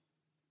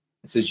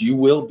 It says, you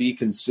will be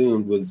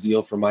consumed with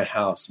zeal for my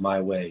house,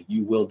 my way.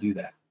 You will do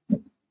that.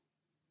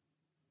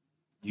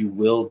 You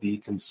will be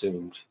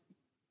consumed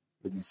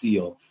with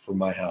zeal for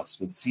my house,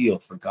 with zeal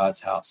for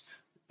God's house,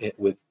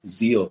 with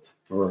zeal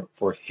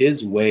for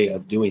his way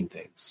of doing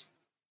things,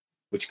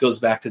 which goes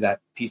back to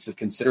that piece of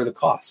consider the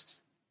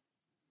cost.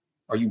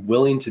 Are you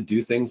willing to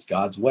do things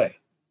God's way?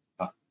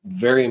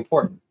 Very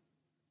important.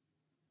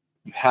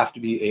 You have to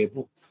be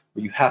able,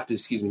 or you have to,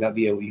 not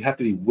be able, you have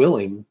to be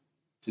willing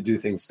to do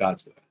things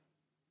God's way.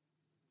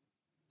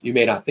 You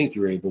may not think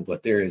you're able,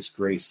 but there is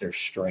grace, there's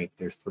strength,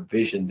 there's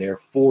provision there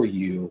for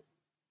you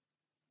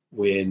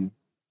when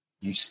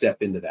you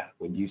step into that.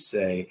 When you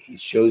say, he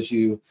shows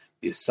you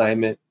the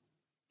assignment,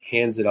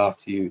 hands it off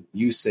to you,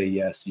 you say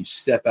yes, you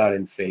step out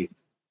in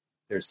faith.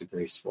 There's the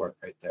grace for it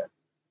right there.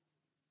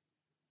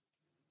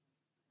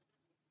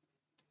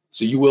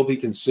 So you will be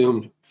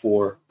consumed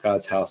for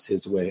God's house,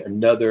 his way.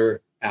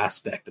 Another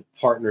aspect of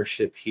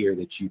partnership here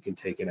that you can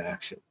take in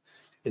action.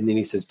 And then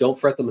he says, don't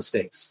fret the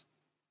mistakes.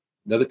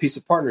 Another piece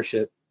of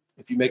partnership,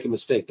 if you make a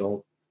mistake,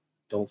 don't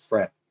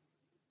fret.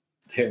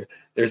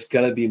 There's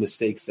going to be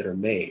mistakes that are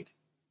made,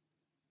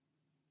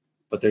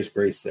 but there's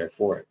grace there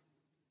for it.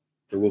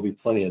 There will be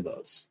plenty of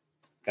those.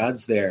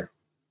 God's there.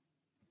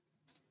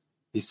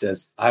 He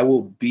says, I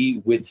will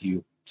be with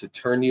you to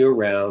turn you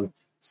around,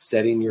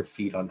 setting your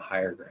feet on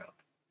higher ground.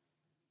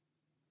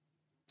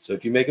 So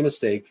if you make a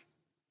mistake,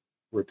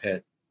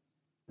 repent.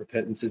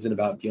 Repentance isn't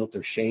about guilt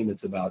or shame.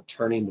 It's about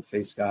turning to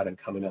face God and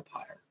coming up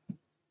higher.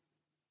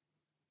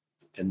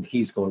 And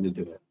he's going to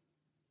do it.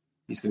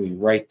 He's going to be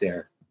right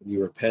there. When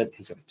you repent,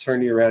 he's going to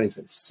turn you around. He's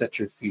going to set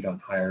your feet on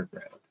higher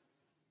ground.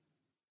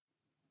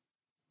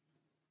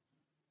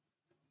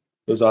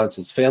 Goes on and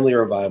says, family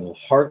revival,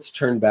 hearts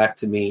turn back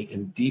to me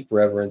in deep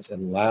reverence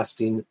and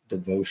lasting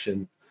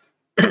devotion.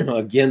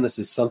 Again, this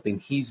is something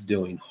he's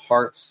doing.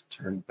 Hearts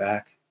turn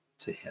back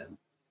to him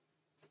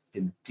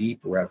in deep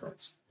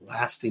reverence,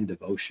 lasting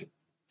devotion.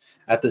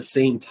 At the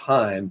same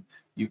time,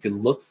 you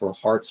can look for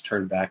hearts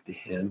turned back to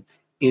him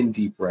in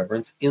deep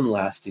reverence, in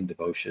lasting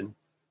devotion,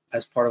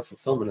 as part of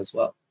fulfillment as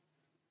well.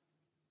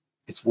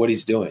 It's what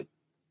he's doing.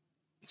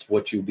 It's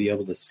what you'll be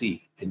able to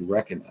see and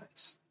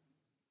recognize.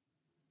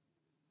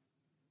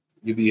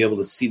 You'll be able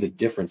to see the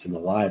difference in the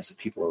lives of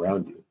people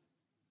around you.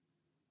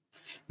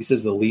 He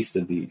says, the least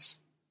of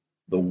these,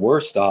 the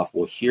worst off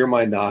will hear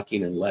my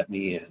knocking and let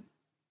me in.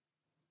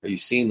 Are you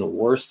seeing the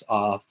worst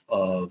off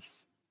of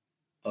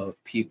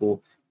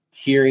people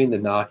hearing the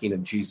knocking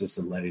of Jesus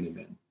and letting him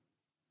in?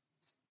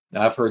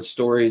 Now, I've heard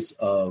stories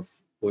of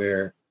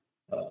where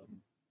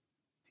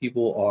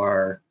people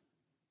are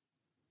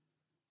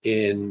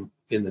in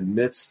the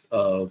midst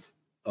of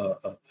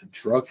a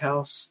drug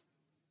house,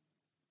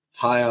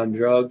 high on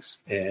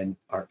drugs, and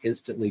are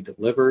instantly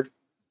delivered,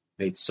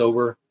 made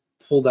sober,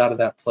 pulled out of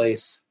that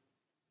place,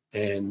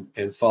 and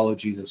follow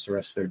Jesus the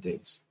rest of their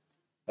days.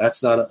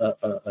 That's not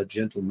a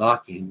gentle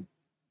knocking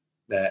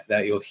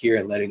that you'll hear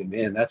and letting him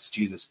in. That's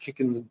Jesus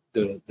kicking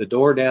the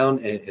door down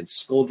and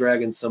skull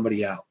dragging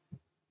somebody out.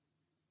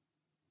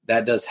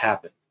 That does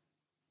happen.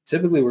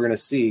 Typically, we're going to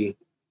see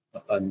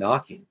a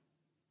knocking,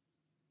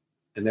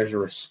 and there's a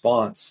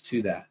response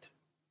to that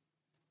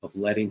of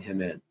letting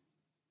him in.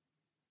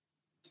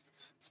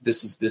 So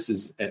this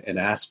is an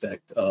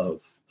aspect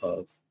of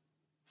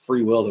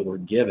free will that we're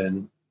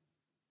given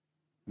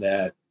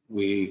that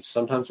we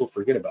sometimes will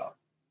forget about.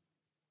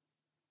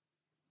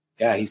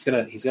 Yeah, he's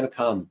gonna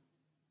come.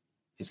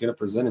 He's gonna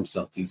present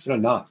himself to you. He's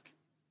gonna knock.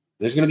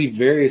 There's gonna be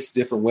various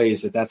different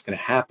ways that's gonna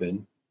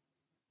happen.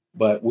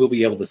 But we'll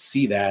be able to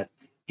see that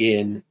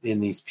in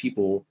these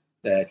people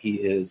that he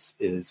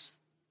is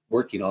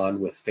working on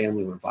with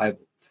family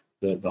revival,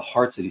 the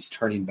hearts that he's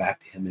turning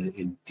back to him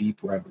in deep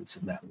reverence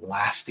and that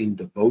lasting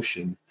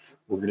devotion.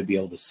 We're going to be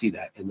able to see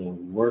that in the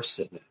worst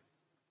of it.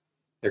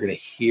 They're going to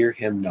hear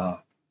him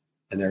knock,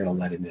 and they're going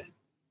to let him in.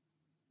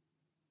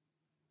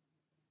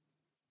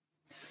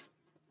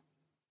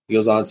 He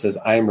goes on and says,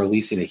 I am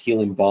releasing a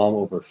healing balm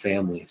over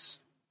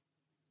families.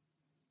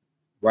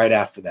 Right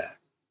after that,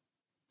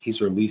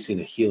 he's releasing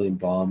a healing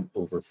balm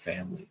over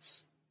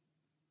families.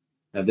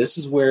 Now, this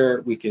is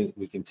where we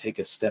can take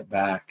a step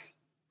back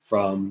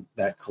from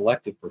that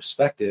collective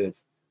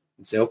perspective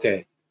and say,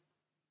 okay,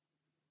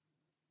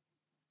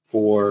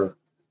 for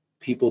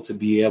people to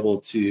be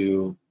able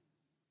to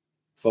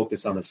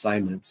focus on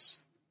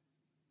assignments,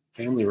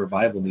 family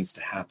revival needs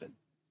to happen.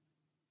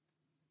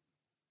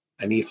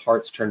 I need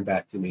hearts turned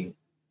back to me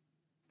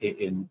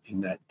in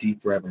that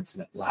deep reverence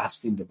and that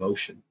lasting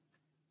devotion.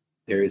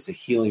 There is a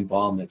healing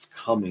balm that's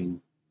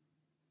coming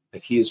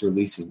that he is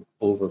releasing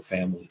over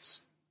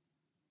families,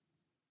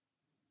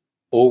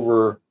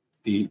 over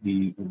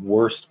the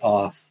worst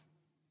off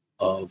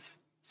of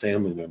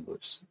family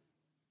members.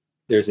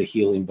 There's a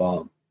healing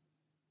balm.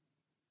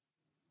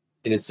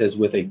 And it says,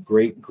 with a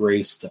great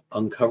grace to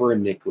uncover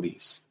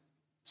iniquities.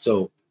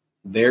 So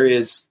there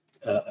is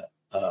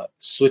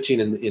switching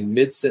in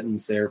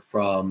mid-sentence there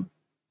from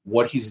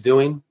what he's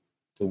doing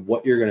to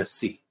what you're going to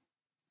see.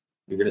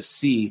 You're going to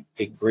see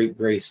a great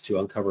grace to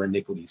uncover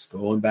iniquities,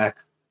 going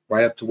back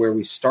right up to where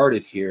we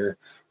started here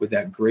with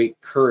that great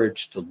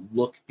courage to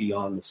look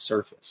beyond the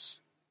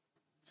surface.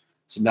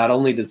 So not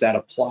only does that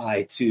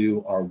apply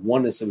to our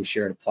oneness that we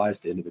share, it applies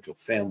to individual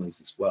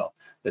families as well,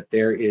 that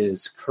there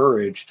is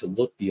courage to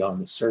look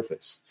beyond the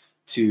surface,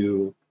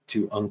 to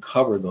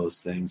uncover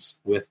those things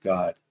with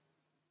God,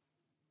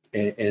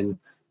 and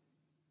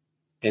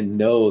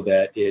know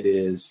that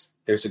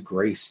there's a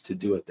grace to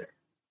do it there.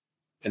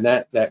 And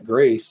that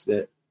grace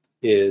that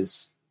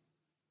is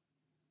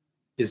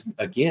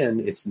again,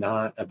 it's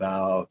not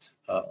about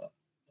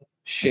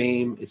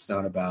shame. It's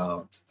not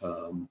about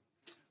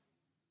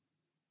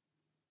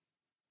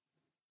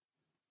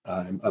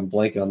I'm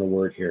blanking on the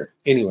word here.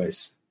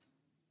 Anyways,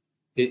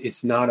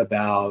 it's not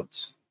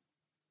about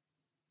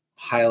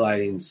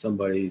highlighting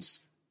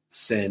somebody's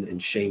sin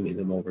and shaming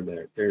them over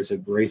there. There's a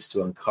grace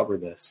to uncover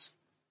this.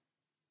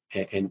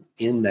 And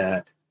in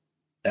that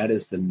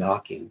is the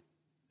knocking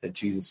that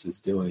Jesus is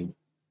doing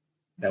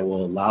that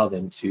will allow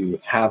them to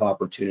have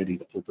opportunity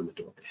to open the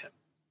door to him.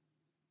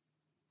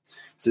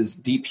 It says,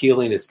 deep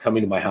healing is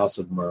coming to my house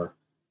of myrrh.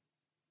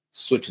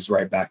 Switches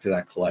right back to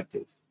that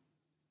collective.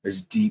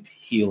 There's deep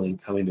healing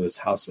coming to his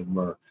house of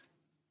myrrh.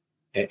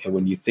 And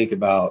when you think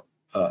about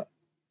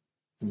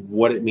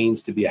what it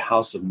means to be a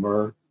house of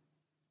myrrh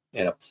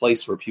and a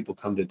place where people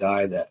come to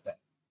die, that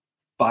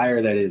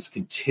fire that is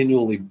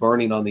continually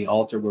burning on the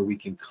altar where we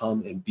can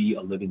come and be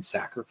a living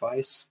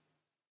sacrifice,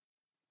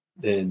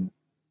 then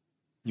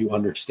you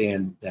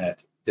understand that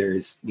there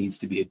needs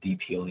to be a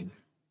deep healing there.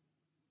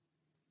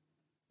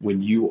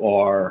 When you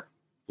are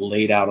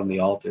laid out on the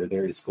altar,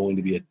 there is going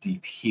to be a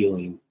deep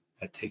healing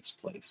that takes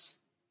place.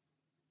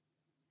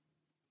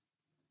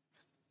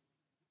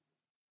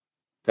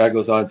 God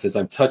goes on and says,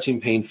 I'm touching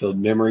pain-filled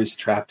memories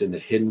trapped in the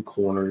hidden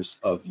corners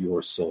of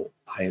your soul.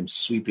 I am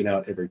sweeping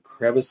out every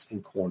crevice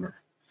and corner.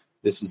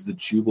 This is the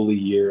Jubilee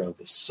year of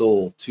the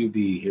soul to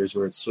be. Here's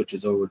where it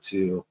switches over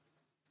to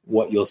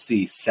what you'll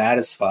see,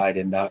 satisfied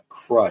and not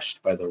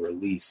crushed by the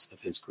release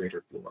of his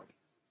greater glory.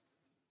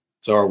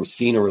 So are we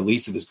seeing a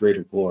release of his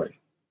greater glory?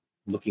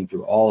 Looking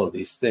through all of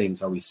these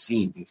things, are we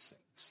seeing these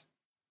things?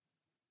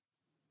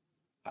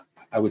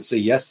 I would say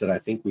yes, that I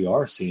think we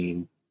are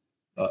seeing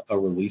a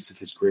release of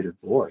his greater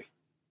glory.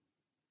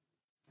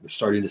 We're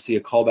starting to see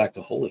a call back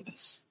to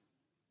holiness.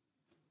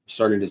 We're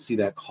starting to see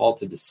that call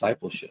to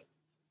discipleship,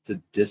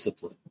 to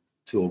discipline,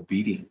 to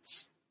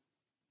obedience.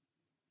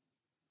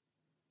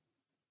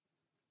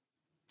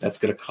 That's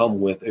going to come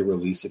with a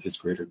release of his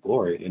greater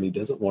glory. And he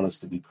doesn't want us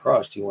to be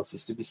crushed. He wants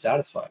us to be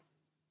satisfied.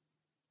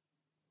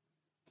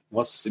 He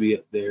wants us to be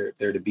there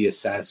to be a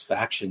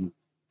satisfaction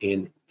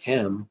in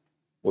him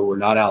where we're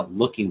not out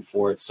looking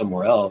for it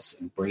somewhere else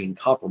and bringing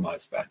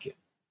compromise back in.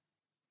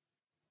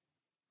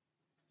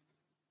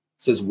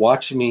 It says,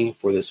 watch me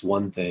for this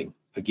one thing.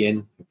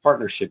 Again, a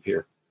partnership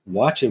here.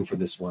 Watch him for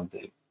this one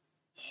thing.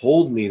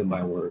 Hold me to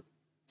my word.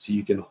 So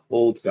you can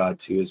hold God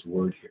to his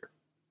word here.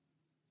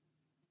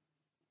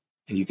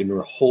 And you can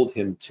hold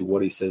him to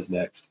what he says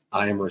next.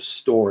 I am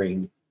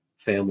restoring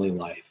family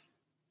life.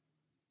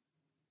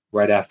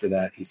 Right after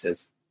that, he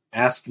says,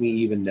 ask me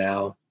even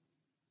now.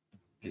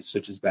 He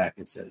switches back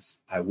and says,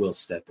 I will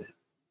step in.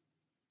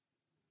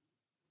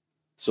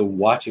 So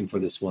watch him for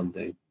this one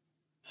thing.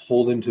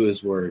 Hold him to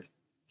his word.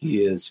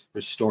 He is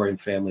restoring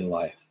family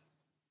life.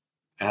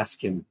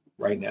 Ask him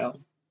right now.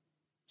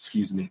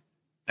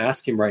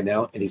 Ask him right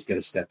now, and he's going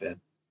to step in.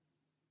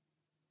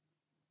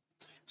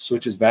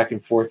 Switches back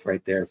and forth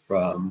right there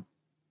from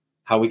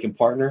how we can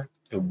partner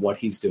and what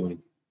he's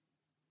doing.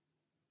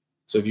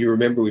 So if you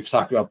remember, we've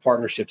talked about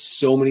partnerships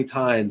so many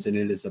times, and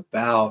it is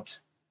about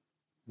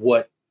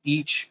what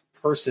each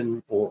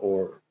person,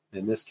 or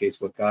in this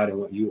case, what God and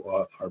what you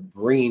are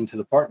bringing to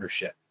the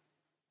partnership.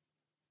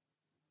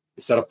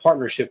 It's not a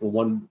partnership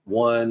when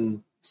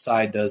one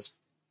side does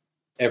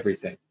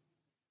everything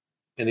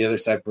and the other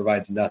side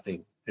provides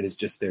nothing. It is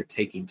just there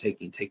taking.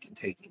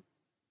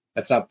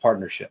 That's not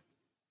partnership,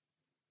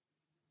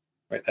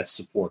 right? That's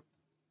support.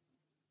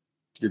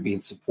 You're being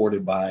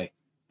supported by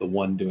the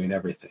one doing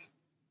everything.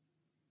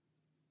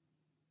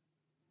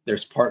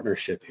 There's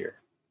partnership here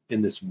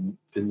in this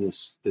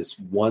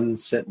one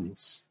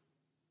sentence.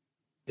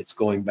 It's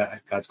going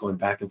back. God's going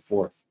back and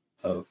forth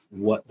of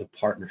what the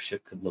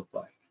partnership could look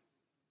like.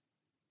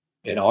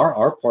 And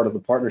our part of the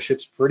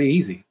partnership's pretty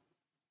easy.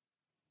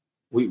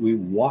 We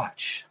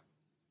watch.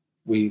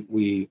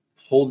 We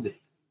hold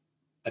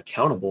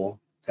accountable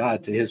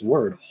God to his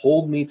word.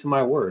 Hold me to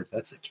my word.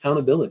 That's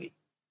accountability.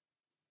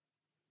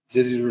 He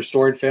says he's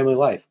restoring family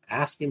life.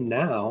 Ask him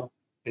now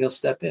and he'll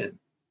step in.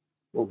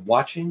 We're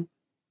watching,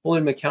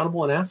 holding him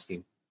accountable, and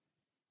asking.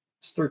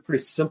 Just three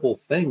pretty simple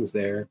things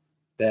there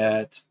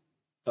that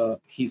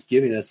he's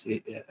giving us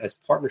as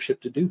partnership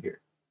to do here.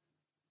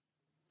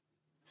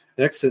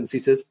 The next sentence, he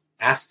says,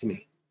 ask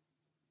me.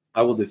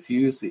 I will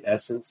diffuse the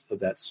essence of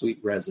that sweet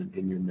resin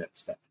in your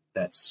midst,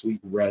 that sweet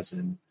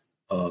resin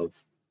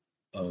of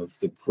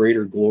the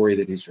greater glory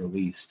that he's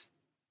released,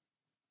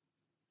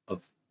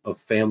 of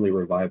family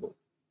revival.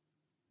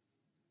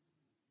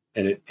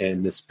 And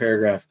this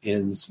paragraph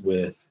ends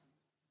with,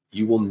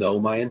 you will know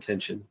my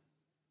intention,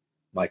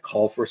 my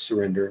call for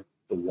surrender,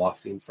 the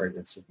wafting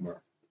fragrance of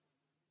myrrh.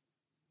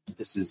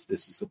 This is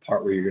the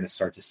part where you're going to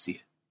start to see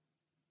it.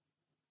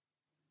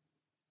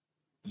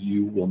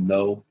 You will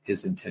know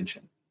his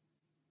intention.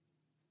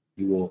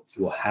 You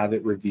will have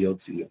it revealed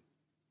to you.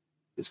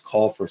 His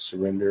call for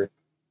surrender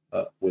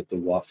with the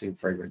wafting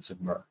fragrance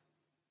of myrrh.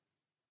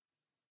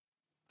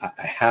 I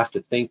have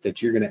to think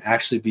that you're going to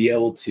actually be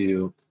able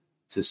to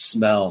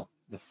smell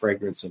the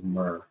fragrance of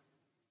myrrh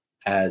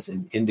as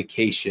an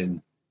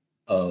indication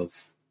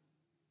of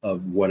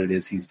what it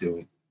is he's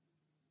doing,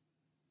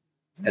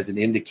 as an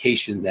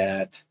indication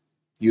that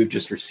you have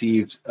just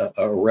received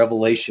a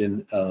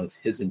revelation of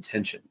his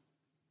intention.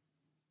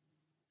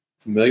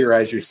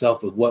 Familiarize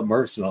yourself with what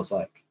myrrh smells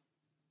like.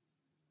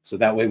 So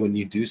that way, when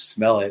you do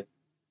smell it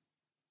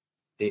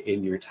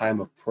in your time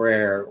of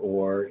prayer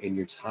or in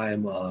your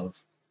time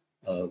of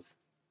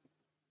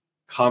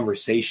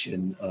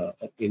conversation,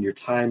 in your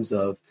times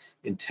of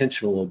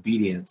intentional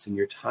obedience, in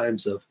your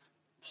times of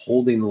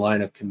holding the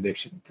line of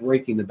conviction,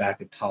 breaking the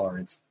back of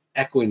tolerance,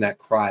 echoing that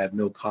cry of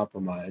no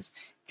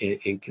compromise,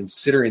 and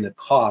considering the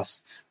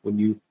cost, when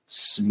you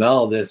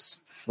smell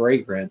this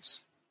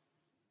fragrance,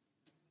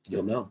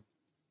 you'll know.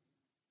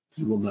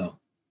 You will know.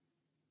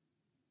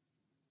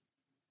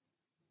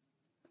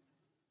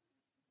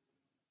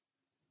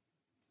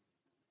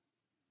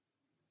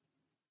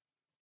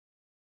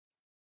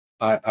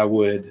 I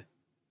would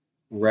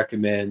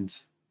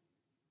recommend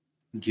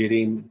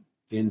getting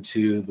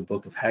into the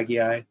book of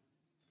Haggai.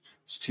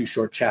 There's 2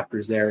 short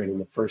chapters there. And in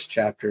the first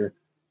chapter,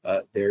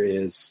 there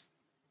is,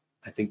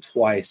 I think,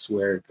 twice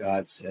where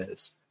God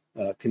says,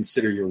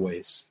 consider your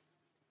ways.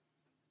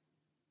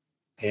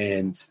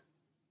 And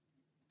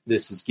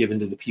this is given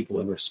to the people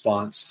in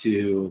response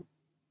to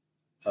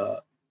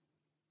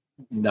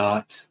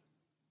not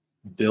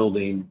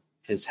building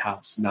his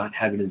house, not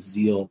having a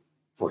zeal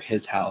for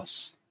his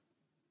house,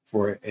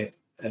 for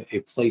a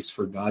place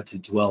for God to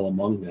dwell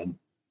among them,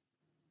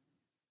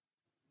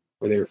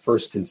 where they were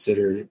first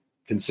considering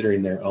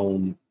their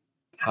own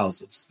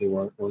houses. They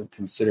weren't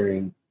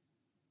considering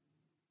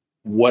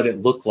what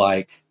it looked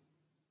like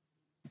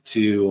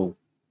to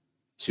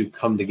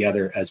come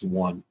together as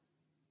one.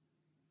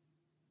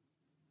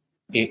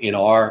 In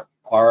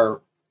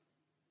our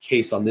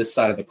case on this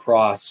side of the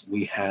cross,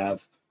 we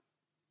have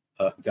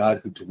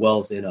God who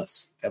dwells in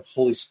us, we have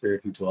Holy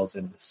Spirit who dwells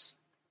in us.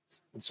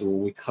 And so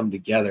when we come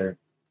together,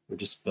 we're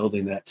just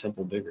building that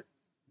temple bigger,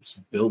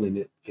 just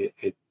building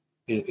it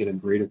in a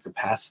greater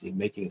capacity,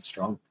 making it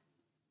stronger.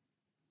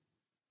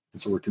 And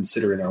so we're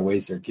considering our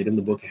ways there. Get in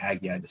the book of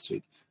Haggai this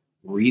week.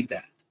 Read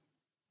that.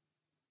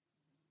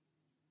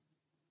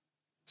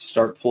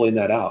 Start pulling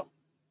that out.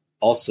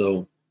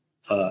 Also,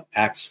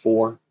 Acts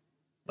 4,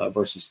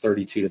 verses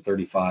 32 to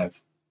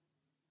 35.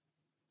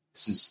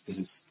 This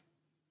is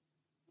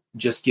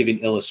just giving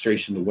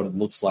illustration to what it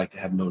looks like to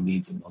have no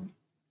needs among you,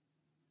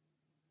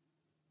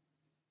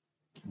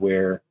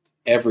 where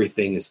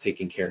everything is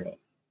taken care of.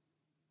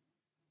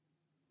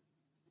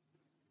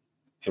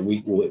 And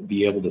we will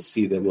be able to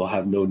see that we'll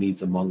have no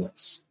needs among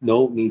us.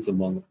 No needs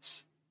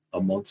amongst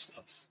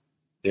us.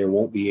 There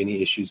won't be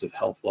any issues of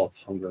health,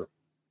 wealth, hunger.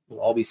 We'll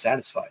all be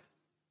satisfied.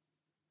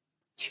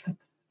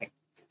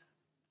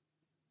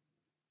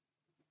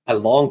 I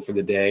long for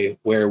the day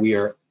where we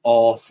are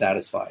all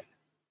satisfied.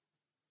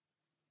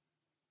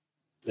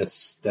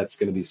 That's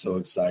going to be so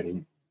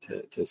exciting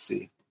to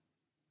see.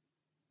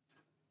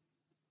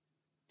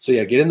 So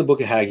yeah, get in the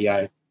book of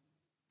Haggai.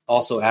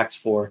 Also Acts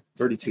 4,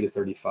 32 to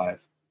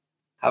 35.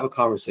 Have a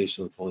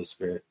conversation with the Holy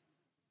Spirit.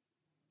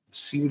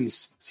 See what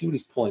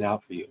he's pulling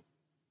out for you.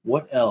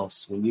 What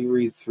else, when you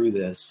read through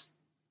this,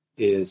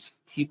 is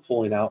he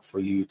pulling out for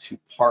you to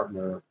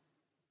partner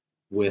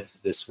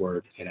with this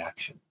word in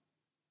action,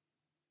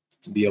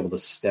 to be able to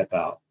step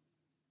out?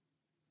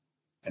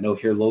 I know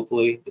here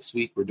locally this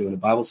week we're doing a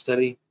Bible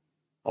study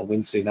on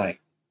Wednesday night.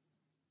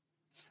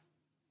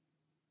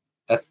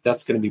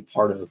 That's going to be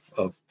part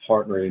of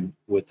partnering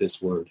with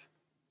this word,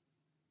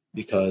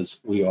 because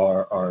we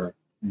are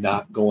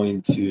not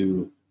going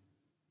to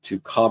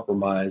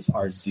compromise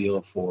our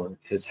zeal for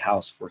his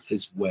house, for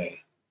his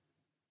way.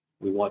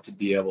 We want to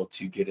be able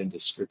to get into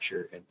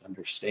Scripture and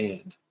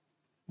understand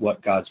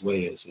what God's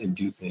way is and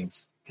do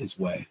things his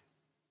way.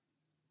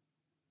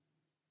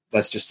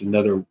 That's just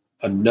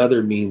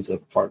another means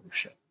of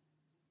partnership.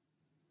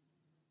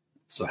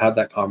 So have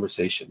that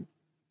conversation.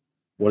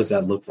 What does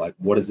that look like?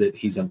 What is it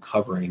he's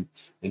uncovering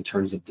in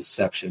terms of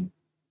deception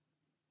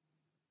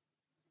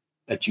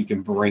that you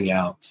can bring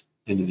out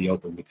into the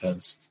open?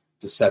 Because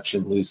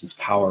deception loses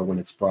power when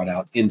it's brought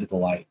out into the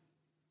light.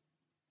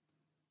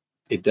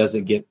 It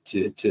doesn't get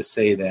to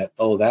say that,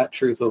 oh, that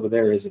truth over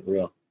there isn't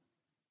real.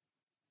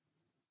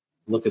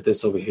 Look at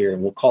this over here,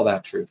 and we'll call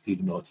that truth,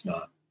 even though it's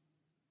not.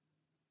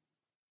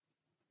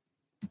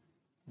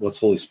 What's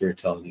Holy Spirit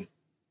telling you?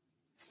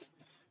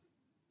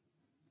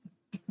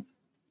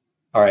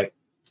 All right.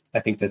 I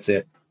think that's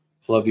it.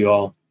 Love you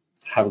all.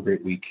 Have a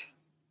great week.